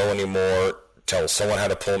couldn't go anymore, till someone had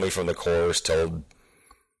to pull me from the course, till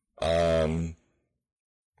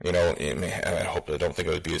You know, I don't think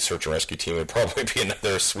it would be a search and rescue team. It would probably be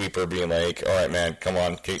another sweeper being like, all right, man, come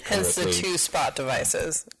on. Hence the 2 spot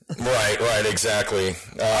devices. Right, exactly.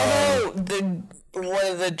 Although one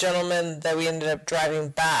of the gentlemen that we ended up driving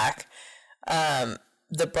back,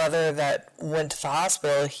 the brother that went to the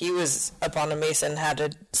hospital, he was up on a mesa and had to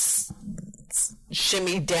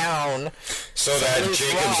shimmy down. So that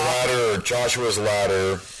Jacob's ladder or Joshua's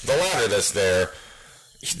ladder, the ladder that's there,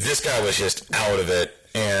 this guy was just out of it.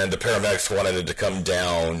 And the paramedics wanted it to come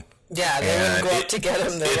down. Yeah, they wouldn't go up to get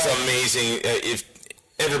him. It's amazing. If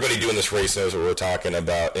everybody doing this race knows what we're talking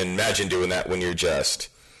about, and imagine doing that when you're just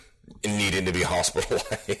needing to be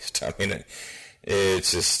hospitalized. I mean,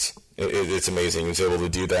 it's just, it's amazing. He was able to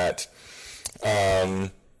do that.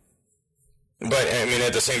 But, I mean,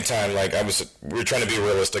 at the same time, like, we're trying to be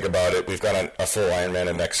realistic about it. We've got a full Ironman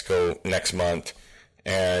in Mexico next month,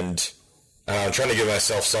 and I'm trying to give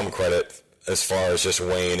myself some credit as far as just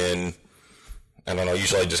weighing in. I don't know,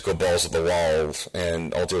 usually I just go balls to the wall,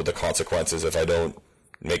 and I'll deal with the consequences if I don't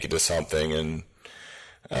make it to something. And,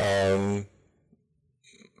 and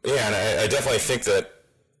I definitely think that,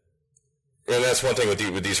 and that's one thing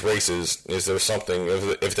with these races, is there's something,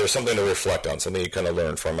 if there's something to reflect on, something you kind of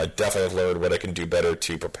learn from. I definitely have learned what I can do better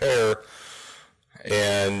to prepare,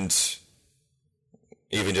 and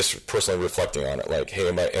even just personally reflecting on it, like, hey,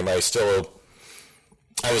 am I still...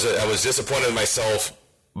 I was disappointed in myself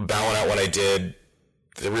bowing out when I did,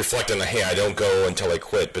 reflecting on, hey, I don't go until I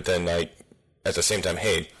quit, but then at the same time,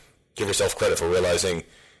 hey, give yourself credit for realizing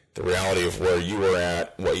the reality of where you were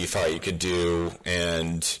at, what you thought you could do,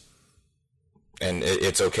 and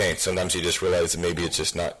it's okay. Sometimes you just realize that maybe it's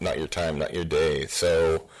just not your time, not your day.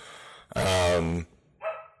 So, we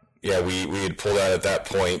had pulled out at that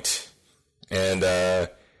point, and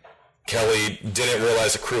Kelly didn't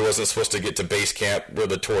realize the crew wasn't supposed to get to base camp where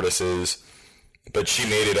the tortoise is, but she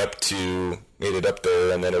made it up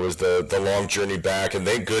there, and then it was the long journey back, and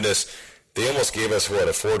thank goodness they almost gave us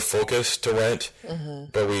a Ford Focus to rent,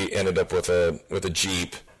 but we ended up with a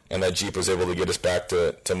Jeep, and that Jeep was able to get us back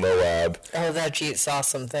to Moab. Oh, that Jeep saw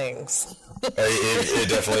some things. It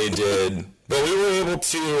definitely did, but we were able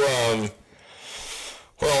to.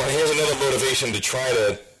 Here's another motivation to try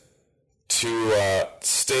to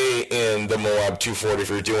stay in the Moab 240 if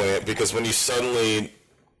you're doing it, because when you suddenly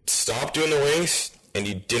stop doing the race and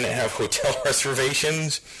you didn't have hotel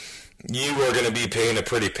reservations, you are going to be paying a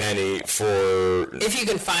pretty penny for... If you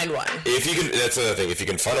can find one. That's another thing. If you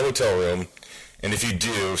can find a hotel room, and if you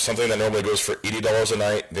do, something that normally goes for $80 a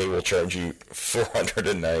night, they will charge you $400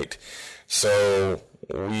 a night. So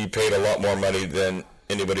we paid a lot more money than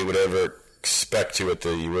anybody would ever expect to at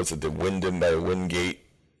the Wyndham by Wingate.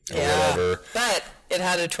 Whatever. But it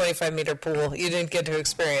had a 25-meter pool. You didn't get to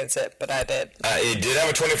experience it, but I did. It did have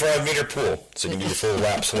a 25-meter pool, so you can do the full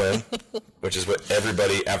lap swim, which is what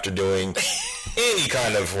everybody, after doing any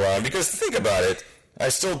kind of run, because think about it,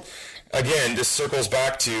 again, this circles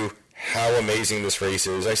back to how amazing this race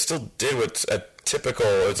is. I still did what's a typical,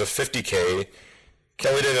 it's a 50K.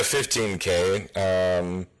 Kelly did a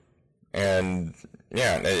 15K, and...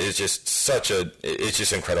 yeah, it's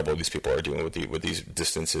just incredible what these people are doing with these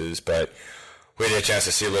distances. But we had a chance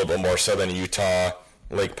to see a little bit more southern Utah,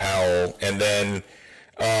 Lake Powell, and then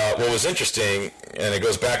what was interesting, and it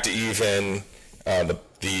goes back to even the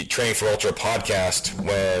Training for Ultra podcast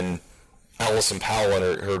when Allison Powell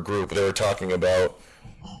and her group, they were talking about,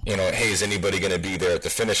 hey, is anybody going to be there at the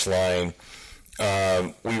finish line?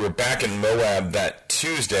 We were back in Moab that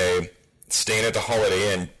Tuesday, staying at the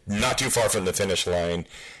Holiday Inn, not too far from the finish line,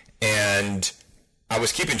 and I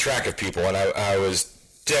was keeping track of people, and I was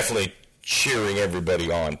definitely cheering everybody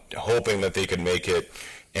on, hoping that they could make it.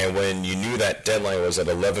 And when you knew that deadline was at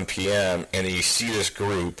 11 p.m., and you see this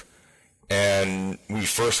group, and we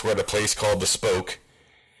first were at a place called The Spoke,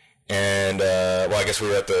 and, I guess we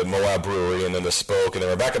were at the Moab Brewery, and then The Spoke, and then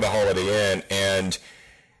we're back at the Holiday Inn, and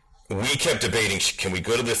we kept debating, can we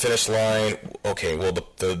go to the finish line? Okay, well,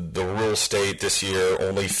 the rules state this year,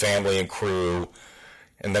 only family and crew.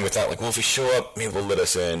 And then we thought, if we show up, maybe they'll let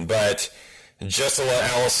us in. But just to let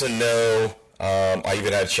Allison know, I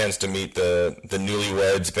even had a chance to meet the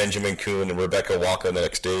newlyweds, Benjamin Kuhn and Rebecca Walker, the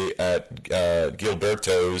next day at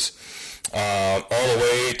Gilberto's, all the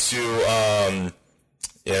way to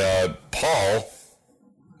Paul.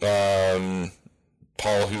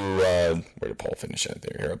 Paul, where did Paul finish at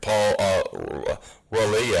there? Paul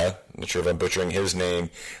Rolea, I'm not sure if I'm butchering his name,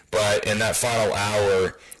 but in that final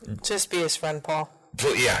hour... Just be his friend, Paul.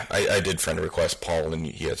 Yeah, I did friend request Paul, and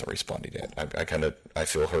he hasn't responded yet. I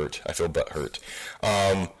feel hurt. I feel butt hurt.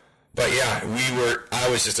 But yeah, I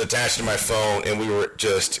was just attached to my phone, and we were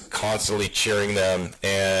just constantly cheering them.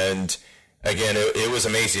 And again, it was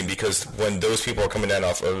amazing, because when those people are coming down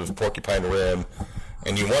off of Porcupine Rim,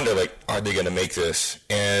 and you wonder, like, are they going to make this?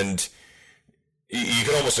 And you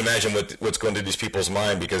can almost imagine what's going through these people's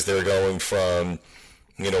mind, because they're going from,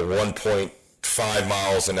 1.5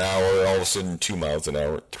 miles an hour, all of a sudden 2 miles an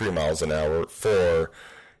hour, 3 miles an hour, 4.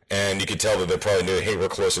 And you could tell that they probably knew, hey, we're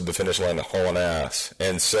close to the finish line to hauling ass.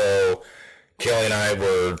 And so Kelly and I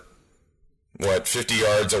were, 50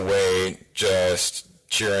 yards away, just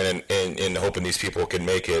cheering and hoping these people could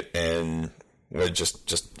make it. And we're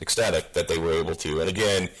just ecstatic that they were able to. And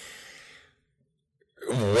again,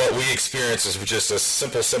 what we experienced is just a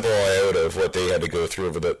simple iota of what they had to go through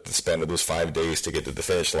over the span of those 5 days to get to the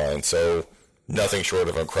finish line. So nothing short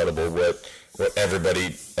of incredible what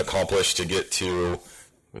everybody accomplished to get to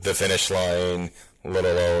the finish line, let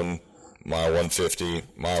alone mile 150,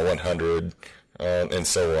 mile 100, and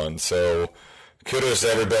so on. So kudos to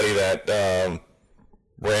everybody that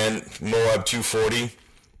ran Moab 240.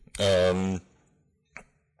 And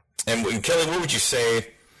Kelly, what would you say,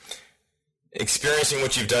 experiencing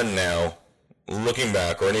what you've done now, looking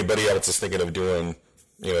back, or anybody else is thinking of doing,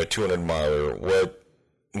 a 200 miler, what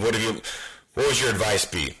would your advice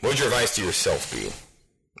be? What would your advice to yourself be?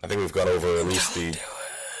 I think we've gone over at least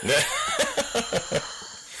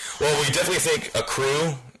well, we definitely think a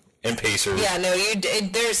crew and pacers. Yeah, no,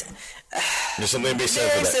 there's something to be said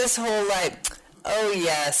for that. There's this whole, oh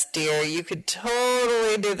yes, dear, you could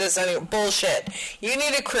totally do this on your bullshit. You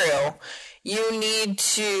need a crew. You need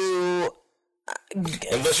to...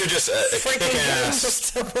 Unless you're just a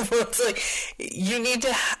kick-ass. It's like, you need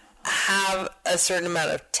to have a certain amount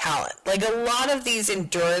of talent. Like, a lot of these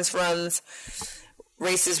endurance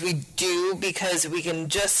races we do because we can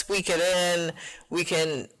just squeak it in.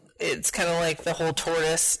 It's kind of like the whole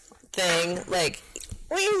tortoise thing. Like,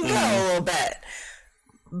 we can go a little bit.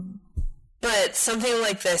 But something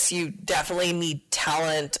like this, you definitely need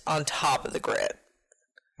talent on top of the grid.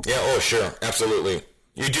 Yeah, oh, sure. Absolutely.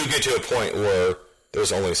 You do get to a point where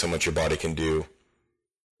there's only so much your body can do.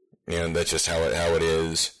 And that's just how it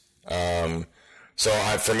is.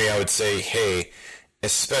 For me, I would say, hey,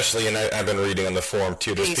 especially, and I've been reading on the forum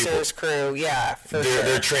too, there's Pacers crew, yeah,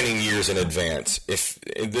 they're training years in advance. If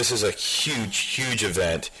this is a huge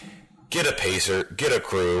event, get a pacer, get a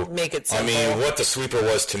crew. Make it simple. I mean, what the sweeper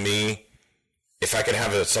was to me, if I could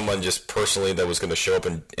have someone just personally that was going to show up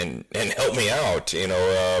and help me out,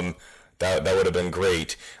 that would have been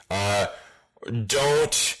great.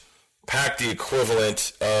 Don't pack the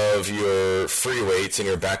equivalent of your free weights in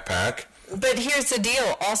your backpack. But here's the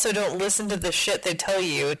deal. Also, don't listen to the shit they tell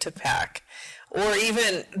you to pack. Or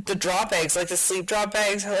even the drop bags, like the sleep drop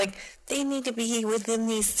bags, are like, they need to be within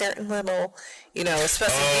these certain little,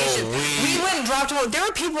 specifications. We went and dropped them. There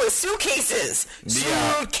were people with suitcases.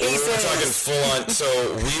 Yeah, we were talking full on.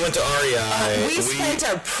 So we went to REI. We spent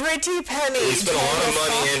a pretty penny. We spent a lot of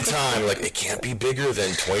money and time. Like, it can't be bigger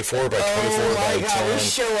than 24 by 24 by 10. We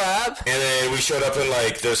show up. And then we showed up in,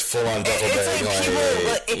 there's full-on duffel bag.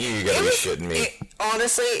 You gotta be shitting me.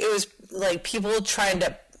 Honestly, it was like people trying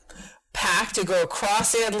to pack to go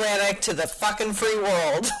across the Atlantic to the fucking free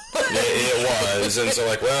world. It was. And so,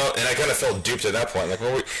 and I kind of felt duped at that point.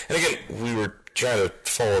 We were trying to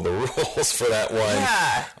follow the rules for that one.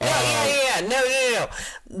 Yeah. No.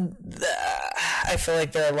 I feel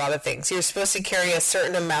like there are a lot of things. You're supposed to carry a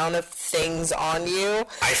certain amount of things on you.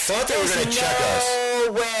 I thought they were going to check us.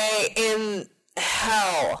 No way in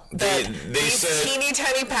hell that they said, teeny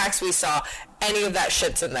tiny packs we saw, any of that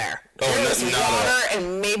shit's in there. There was water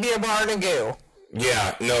and maybe a bar to goo.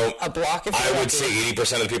 Yeah, no. A block if I would say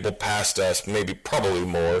 80% of the people past us, probably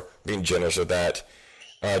more, being generous with that,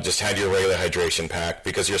 just had your regular hydration pack,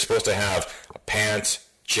 because you're supposed to have a pants,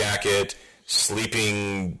 jacket,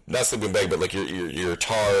 not sleeping bag, but your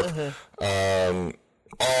tarp,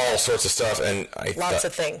 all sorts of stuff. And lots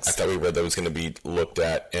of things. I thought we read that was going to be looked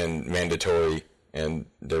at and mandatory, and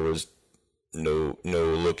there was no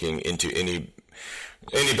looking into any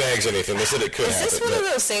bags, anything. They said it could happen. Is this one of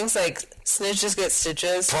those things like snitches get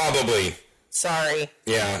stitches? Probably. Sorry.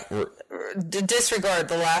 Yeah. Disregard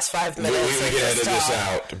the last 5 minutes. We can edit this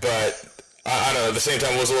out, but I don't know. At the same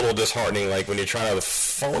time, it was a little disheartening, when you're trying to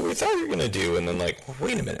follow what we thought you were going to do, and then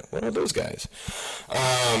wait a minute, what are those guys?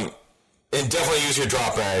 And definitely use your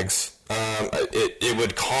drop bags. It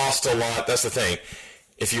would cost a lot. That's the thing.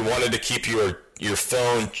 If you wanted to keep your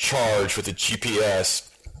phone charged with a GPS,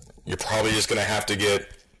 you're probably just going to have to get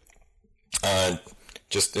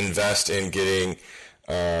just invest in getting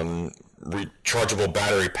rechargeable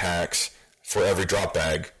battery packs for every drop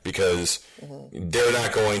bag because they're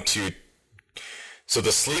not going to. So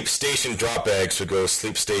the sleep station drop bags would go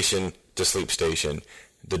sleep station to sleep station.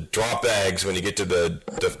 The drop bags, when you get to the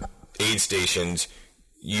aid stations,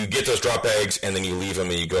 you get those drop bags and then you leave them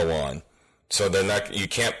and you go on. So they're not. You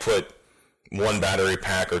can't put one battery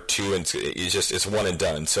pack or two, and it's one and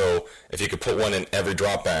done. So if you could put one in every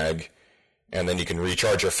drop bag, and then you can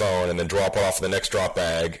recharge your phone and then drop it off in the next drop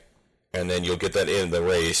bag, and then you'll get that in the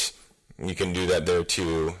race. You can do that there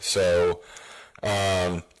too. So,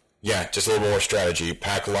 just a little more strategy.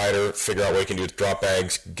 Pack lighter, figure out what you can do with drop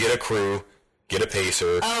bags, get a crew, get a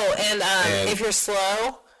pacer. Oh, and if you're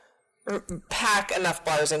slow, pack enough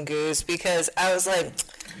bars and goos, because I was like,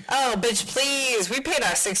 oh, bitch, please, we paid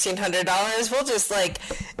our $1,600. We'll just,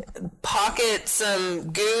 pocket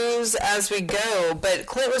some goos as we go. But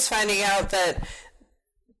Clint was finding out that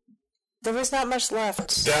there was not much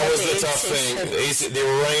left. That was the tough thing. They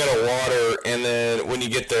were running out of water, and then when you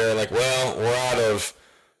get there, we're out of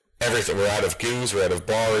everything. We're out of goos, we're out of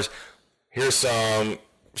bars. Here's some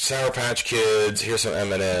Sour Patch Kids, here's some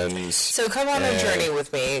M&Ms. So come on a journey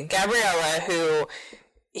with me. Gabriella, who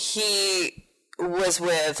he was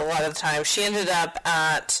with a lot of the time, she ended up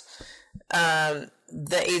at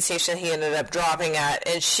the aid station he ended up dropping at,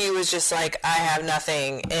 and she was just like, I have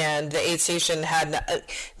nothing. And the aid station had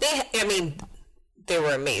they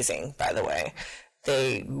were amazing, by the way.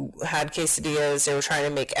 They had quesadillas. They were trying to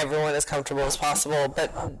make everyone as comfortable as possible,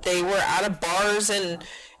 but they were out of bars and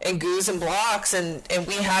goos and blocks, and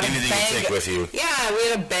we had a bag. Take with you. Yeah, we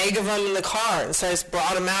had a bag of them in the car, and so I just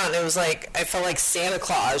brought them out, and it was like, I felt like Santa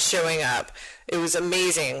Claus showing up. It was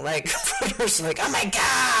amazing. Runners were like, oh my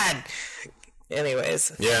God!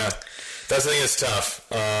 Anyways. Yeah, that's the thing that's tough.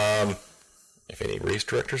 If any race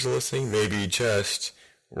directors are listening, maybe just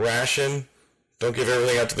ration. Don't give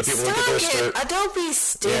everything out to the people who get their start. Don't be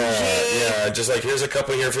stingy. Yeah, just here's a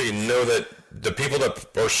couple here for you to know that the people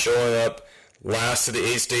that are showing up last to the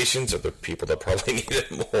aid stations are the people that probably need it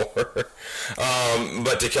more.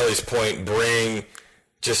 But to Kelly's point, bring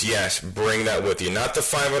that with you. Not the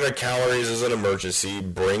 500 calories as an emergency.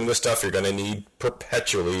 Bring the stuff you're going to need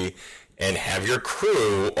perpetually. And have your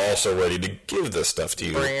crew also ready to give this stuff to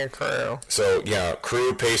you. Bring your crew. So,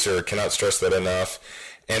 crew, pacer, cannot stress that enough.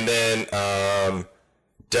 And then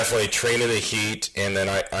definitely train in the heat. And then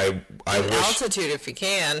I wish... altitude if you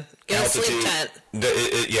can. Get a sleep tent.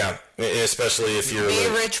 Especially if you're... Be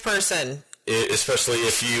a rich person. Especially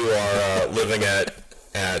if you are living at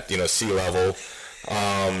sea level.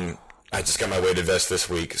 I just got my weighted vest this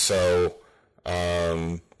week. So...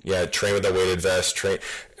 train with that weighted vest.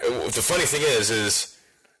 The funny thing is,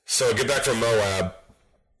 so I get back from Moab,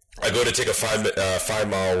 I go to take a 5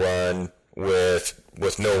 mile run with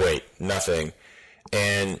no weight, nothing,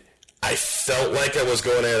 and I felt like I was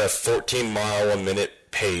going at a 14 mile a minute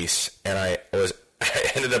pace, and I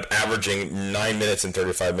ended up averaging 9 minutes and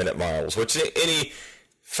 35 minute miles, which any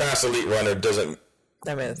fast elite runner doesn't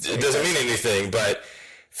mean anything, but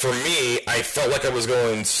for me, I felt like I was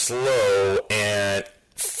going slow, and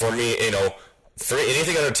for me, for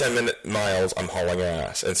anything under 10 miles, I'm hauling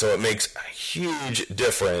ass. And so it makes a huge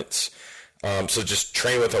difference. So just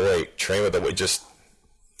train with the weight.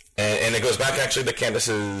 And it goes back actually to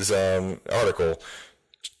Candace's article.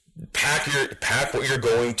 Pack what you're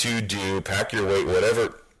going to do. Pack your weight,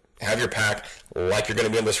 whatever. Have your pack like you're going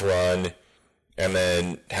to be on this run. And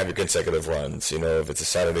then have your consecutive runs. If it's a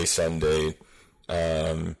Saturday, Sunday.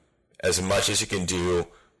 As much as you can do,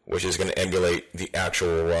 which is going to emulate the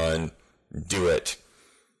actual run, do it.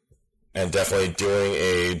 And definitely doing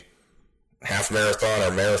a half marathon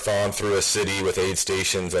or marathon through a city with aid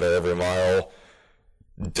stations that are every mile,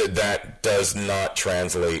 that does not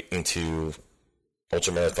translate into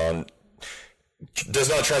ultramarathon. Does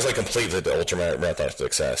not translate completely to ultramarathon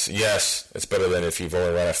success. Yes, it's better than if you've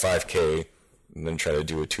only run a 5K and then try to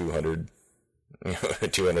do a 200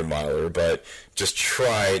 miler, but just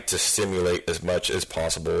try to simulate as much as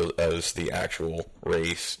possible as the actual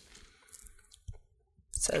race.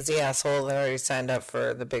 Says the asshole that already signed up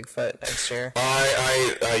for the Bigfoot next year.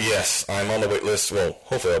 Yes, I'm on the wait list. Well,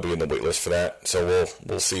 hopefully I'll be in the wait list for that. So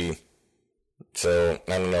we'll see. So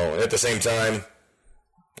I don't know. At the same time,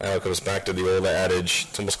 I know it goes back to the old adage.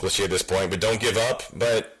 It's almost cliche at this point, but don't give up.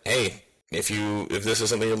 But hey, if this is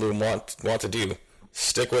something you want to do,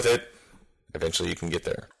 stick with it. Eventually you can get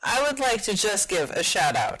there. I would like to just give a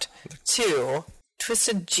shout out to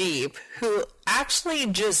Twisted Jeep, who actually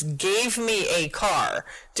just gave me a car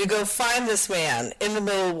to go find this man in the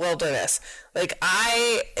middle of the wilderness.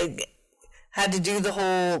 I had to do the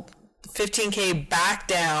whole 15K back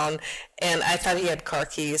down, and I thought he had car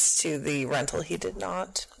keys to the rental. He did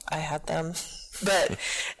not. I had them. But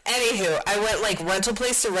anywho, I went like rental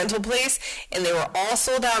place to rental place, and they were all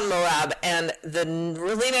sold out in Moab. And the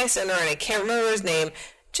really nice owner, and I can't remember his name,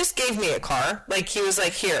 just gave me a car. Like, he was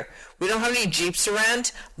like, here, we don't have any Jeeps to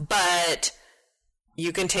rent, but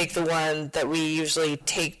you can take the one that we usually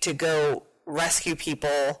take to go rescue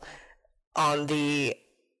people on the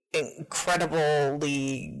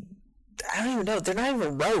incredibly, I don't even know, they're not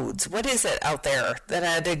even roads. What is it out there that I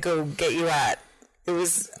had to go get you at? It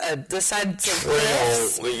was the sides of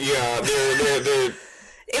cliffs. Yeah, they're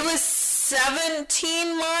It was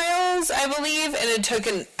 17 miles, I believe, and it took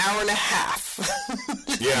an hour and a half.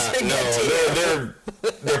 Yeah, no,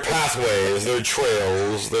 they're pathways, they're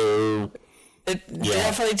trails, It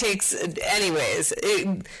definitely takes, anyways,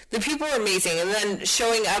 the people are amazing. And then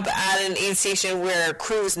showing up at an aid station where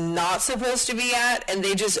crew is not supposed to be at, and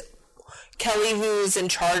they just, Kelly, who's in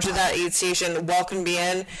charge of that aid station, welcomed me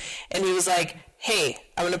in, and he was like, hey,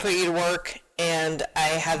 I'm going to put you to work. And I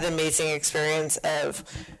had the amazing experience of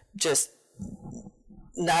just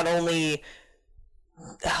not only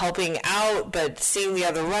helping out, but seeing the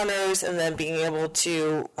other runners, and then being able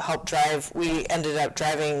to help drive. We ended up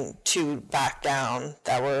driving 2 back down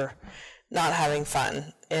that were not having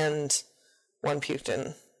fun, and one puked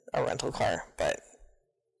in a rental car, but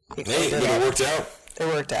it worked out. It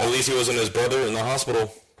worked out. At least he wasn't his brother in the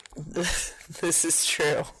hospital. This is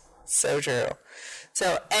true. So true.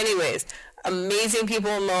 So anyways, amazing people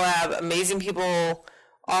in Moab, amazing people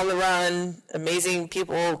on the run, amazing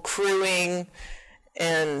people crewing,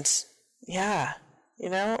 and yeah,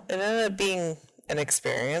 it ended up being an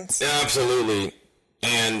experience. Absolutely.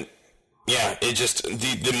 And yeah, it just,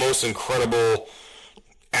 the most incredible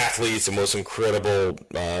athletes, the most incredible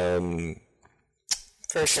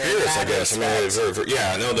for sure, spirits, I guess.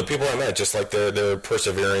 The people I met, just like their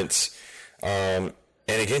perseverance, and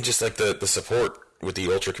again, just like the support with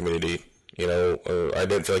the ultra community. I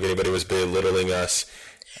didn't feel like anybody was belittling us.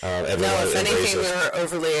 If anything, we were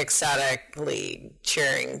overly ecstatically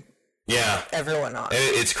cheering everyone on.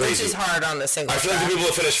 It's crazy. Which is hard on the single track. I feel like the people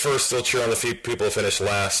that finished first still cheer on the people that finished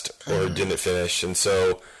last or didn't finish. And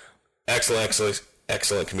so, excellent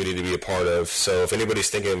community to be a part of. So if anybody's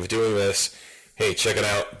thinking of doing this, hey, check it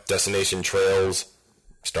out. Destination Trails.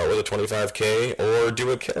 Start with a 25K or do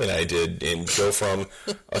what Kelly and I did and go from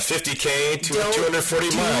a 50K to a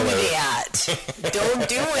 240 mile. Don't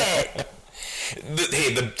do it.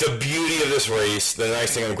 The beauty of this race, the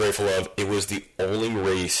nice thing I'm grateful of, it was the only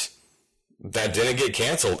race that didn't get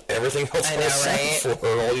canceled. Everything else was set for.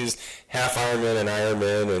 All these half Ironman and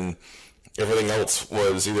Ironman and everything else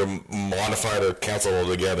was either modified or canceled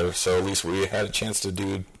altogether. So at least we had a chance to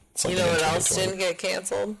do something. You know what else didn't get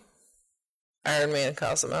canceled? Ironman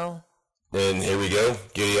Cozumel. And here we go.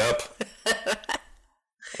 Giddy up.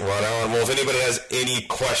 Right on. Well, if anybody has any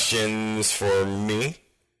questions for me,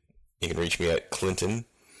 you can reach me at Clinton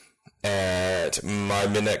at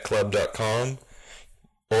mymidnightclub.com,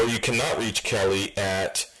 or you cannot reach Kelly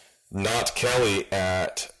at notkelly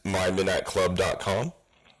at mymidnightclub.com,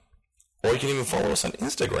 or you can even follow us on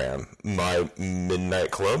Instagram, My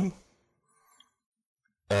Midnight Club.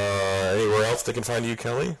 Anywhere else they can find you,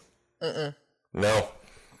 Kelly? No.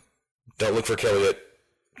 Don't look for Kelly at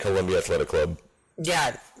Columbia Athletic Club.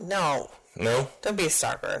 Yeah, no. No? Don't be a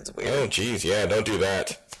stalker. It's weird. Oh, geez. Yeah, don't do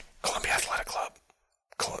that. Columbia Athletic Club.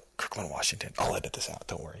 Kirkland, Washington. I'll edit this out.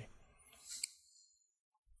 Don't worry.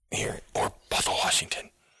 Here. Or Bethel,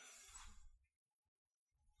 Washington.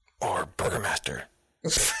 Or Burgermaster.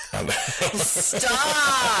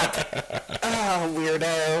 Stop! Oh,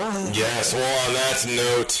 weirdo. Yes, well, on that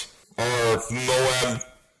note, our Moab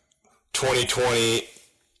 2020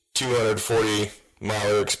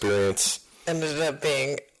 240-mile experience ended up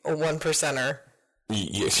being a 1%er.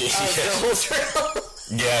 Yes. The whole trail.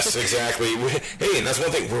 Yes, exactly. Hey, that's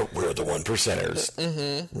one thing. We're the 1%ers.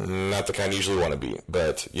 Mm-hmm. Not the kind you usually want to be,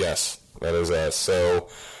 but yes, that is us. So,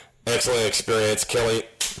 excellent experience. Kelly,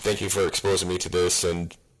 thank you for exposing me to this,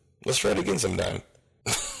 and let's try it again sometime.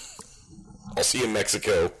 I'll see you in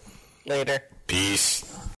Mexico. Later. Peace.